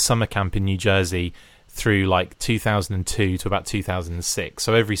worked on a summer camp in New Jersey through like 2002 to about 2006.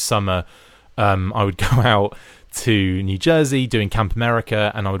 So every summer I would go out to New Jersey doing Camp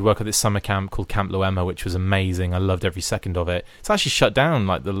America, and I would work at this summer camp called Camp Loema, which was amazing. I loved every second of it. It's actually shut down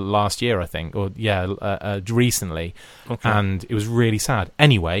like the last year, I think, or recently. Okay. And it was really sad.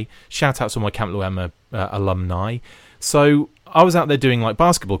 Anyway, shout out to my Camp Loema alumni. So I was out there doing like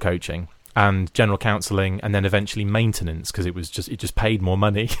basketball coaching and general counselling, and then eventually maintenance, because it just paid more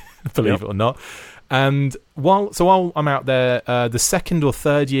money, believe it or not. And while I'm out there, the second or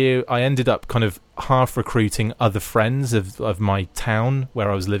third year, I ended up kind of half recruiting other friends of my town where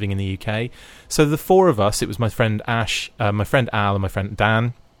I was living in the UK. So the four of us, it was my friend Ash, my friend Al, and my friend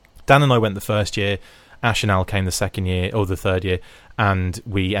Dan. Dan and I went the first year. Ash and Al came the second year, or the third year, and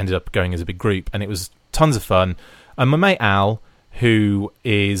we ended up going as a big group, and it was tons of fun. And my mate Al, who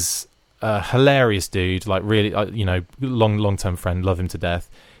is a hilarious dude, like really, long-term friend, love him to death.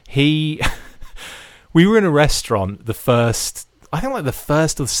 We were in a restaurant the first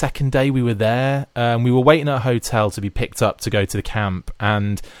or second day we were there. We were waiting at a hotel to be picked up to go to the camp,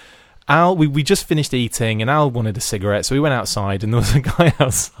 and Al, we just finished eating, and Al wanted a cigarette, so we went outside, and there was a guy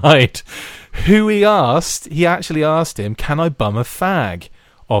outside who he actually asked him, "Can I bum a fag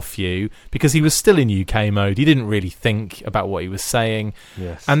off you?" Because he was still in UK mode. He didn't really think about what he was saying.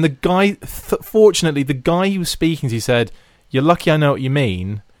 Yes. And the guy, fortunately, the guy he was speaking to said, "You're lucky I know what you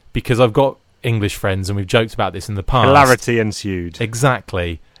mean, because I've got English friends and we've joked about this in the past." Hilarity ensued.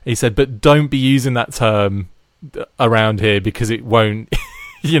 Exactly. He said, "But don't be using that term around here, because it won't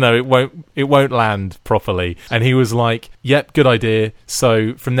it won't land properly." And he was like, "Yep, good idea."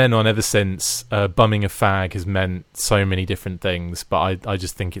 So from then on, ever since, bumming a fag has meant so many different things, but I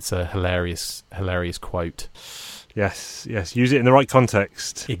just think it's a hilarious quote. Yes, use it in the right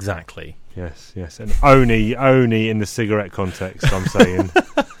context. Exactly. Yes, and only in the cigarette context, I'm saying.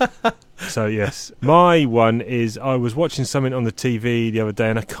 So yes, my one is, I was watching something on the TV the other day,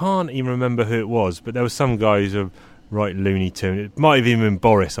 and I can't even remember who it was, but there was some guy who's a right Looney Tune. It might have even been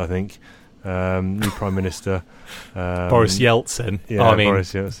Boris, I think, new Prime Minister. Boris Yeltsin. Yeah,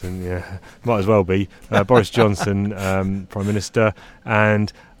 Boris Yeltsin, yeah. Might as well be. Boris Johnson, Prime Minister.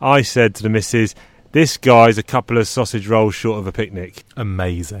 And I said to the missus, this guy's a couple of sausage rolls short of a picnic.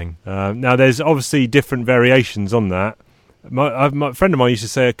 Amazing. Now, there's obviously different variations on that. My friend of mine used to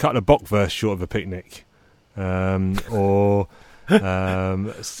say a couple of bockwurst short of a picnic. Or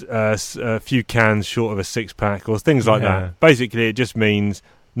a few cans short of a six-pack, or things like that. Basically, it just means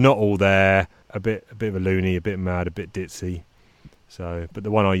not all there, a bit of a loony, a bit mad, a bit ditzy. So, but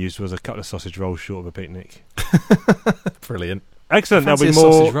the one I used was a couple of sausage rolls short of a picnic. Brilliant. Excellent. There'll be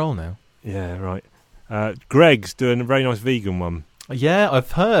more sausage roll now. Yeah, right. Greg's doing a very nice vegan one. Yeah,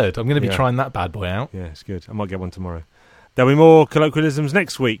 I've heard. I'm going to be trying that bad boy out. Yeah, it's good. I might get one tomorrow. There'll be more colloquialisms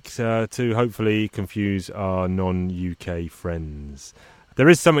next week to hopefully confuse our non-UK friends. There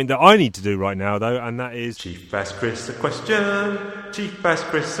is something that I need to do right now, though, and that is... Chief asked Chris a question. Chief asked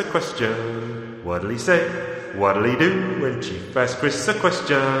Chris a question. What'll he say? What'll he do when Chief asks Chris a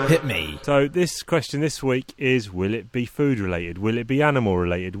question? Hit me. So this question this week is, will it be food related? Will it be animal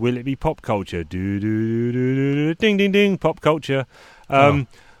related? Will it be pop culture? Ding, ding, ding, pop culture.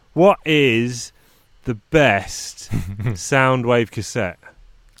 What is the best Soundwave cassette?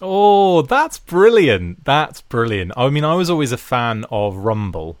 Oh, that's brilliant. That's brilliant. I mean, I was always a fan of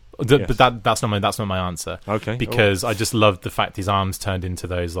Rumble. Yes. But that's not my answer. Okay. Because I just loved the fact his arms turned into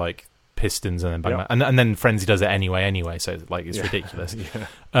those like pistons and then bang, Yep. bang. And then Frenzy does it anyway. So like it's ridiculous.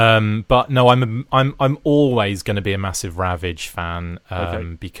 Yeah. But no, I'm always going to be a massive Ravage fan Okay.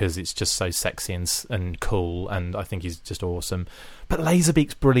 because it's just so sexy and cool, and I think he's just awesome. But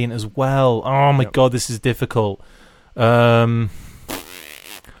Laserbeak's brilliant as well. Oh my god, this is difficult. I'm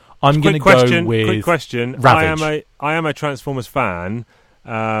going to go with quick question. Ravage. I am a Transformers fan.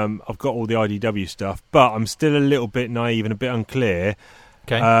 I've got all the IDW stuff, but I'm still a little bit naive and a bit unclear.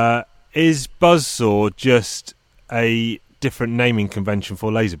 Okay. Is Buzzsaw just a different naming convention for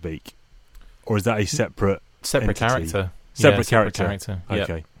Laserbeak, or is that a separate entity? character? Separate Yeah, character. Yep.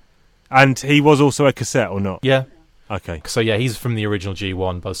 Okay. And he was also a cassette, or not? Yeah. Okay. So yeah, he's from the original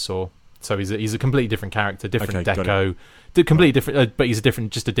G1 Buzzsaw. So he's a completely different character, different Okay, got deco, completely different. But he's a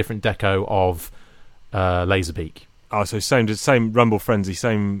different deco of Laserbeak. Oh, so same Rumble Frenzy,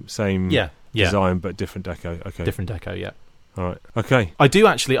 same Yeah. design, but different deco. Okay. Different deco. Yeah. All right. Okay. I do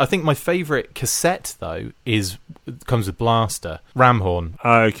actually. I think my favourite cassette though comes with Blaster Ramhorn,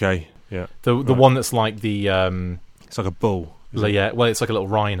 Okay. Yeah. the one that's like the It's like a bull. yeah. Well, it's like a little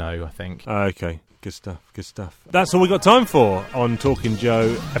rhino, I think. Okay. Good stuff. That's all we got time for on Talking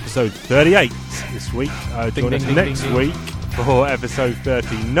Joe episode 38 this week. Join us next week for episode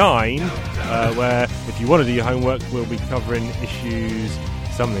 39, where if you want to do your homework, we'll be covering issues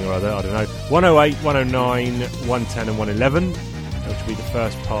something or other, I don't know, 108, 109, 110 and 111, which will be the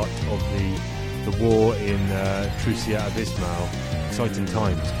first part of the war in Trucia Abysmal. Exciting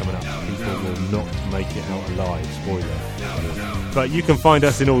times coming up. People will not make it out alive. Spoiler. But you can find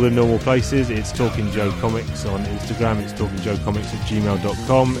us in all the normal places. It's Talking Joe Comics on Instagram. It's Talking Joe Comics at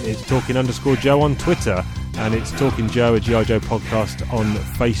gmail.com. It's Talking_Joe on Twitter. And it's Talking Joe, a G.I. Joe podcast on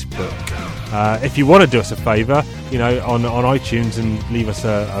Facebook. If you want to do us a favour, on iTunes and leave us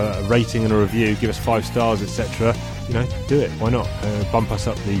a rating and a review, give us 5 stars, etc. Do it. Why not? Bump us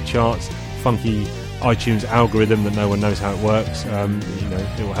up the charts. Funky iTunes algorithm that no one knows how it works.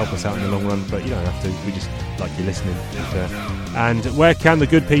 It will help us out in the long run, but you don't have to. We just like you listening. And where can the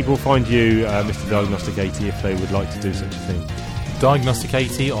good people find you, Mr. Diagnostic 80, if they would like to do such a thing? Diagnostic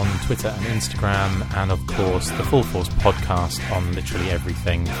 80 on Twitter and Instagram, and of course the Full Force podcast on literally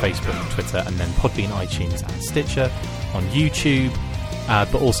everything: Facebook, Twitter, and then Podbean, iTunes, and Stitcher. On YouTube,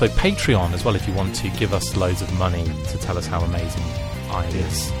 but also Patreon as well if you want to give us loads of money to tell us how amazing Iron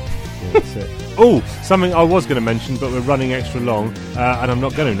is. Yeah, that's it. Oh, something I was going to mention, but we're running extra long, and I'm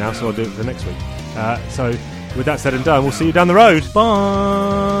not going to now, so I'll do it for next week. So, with that said and done, we'll see you down the road.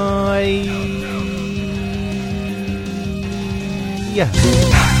 Bye. Yeah.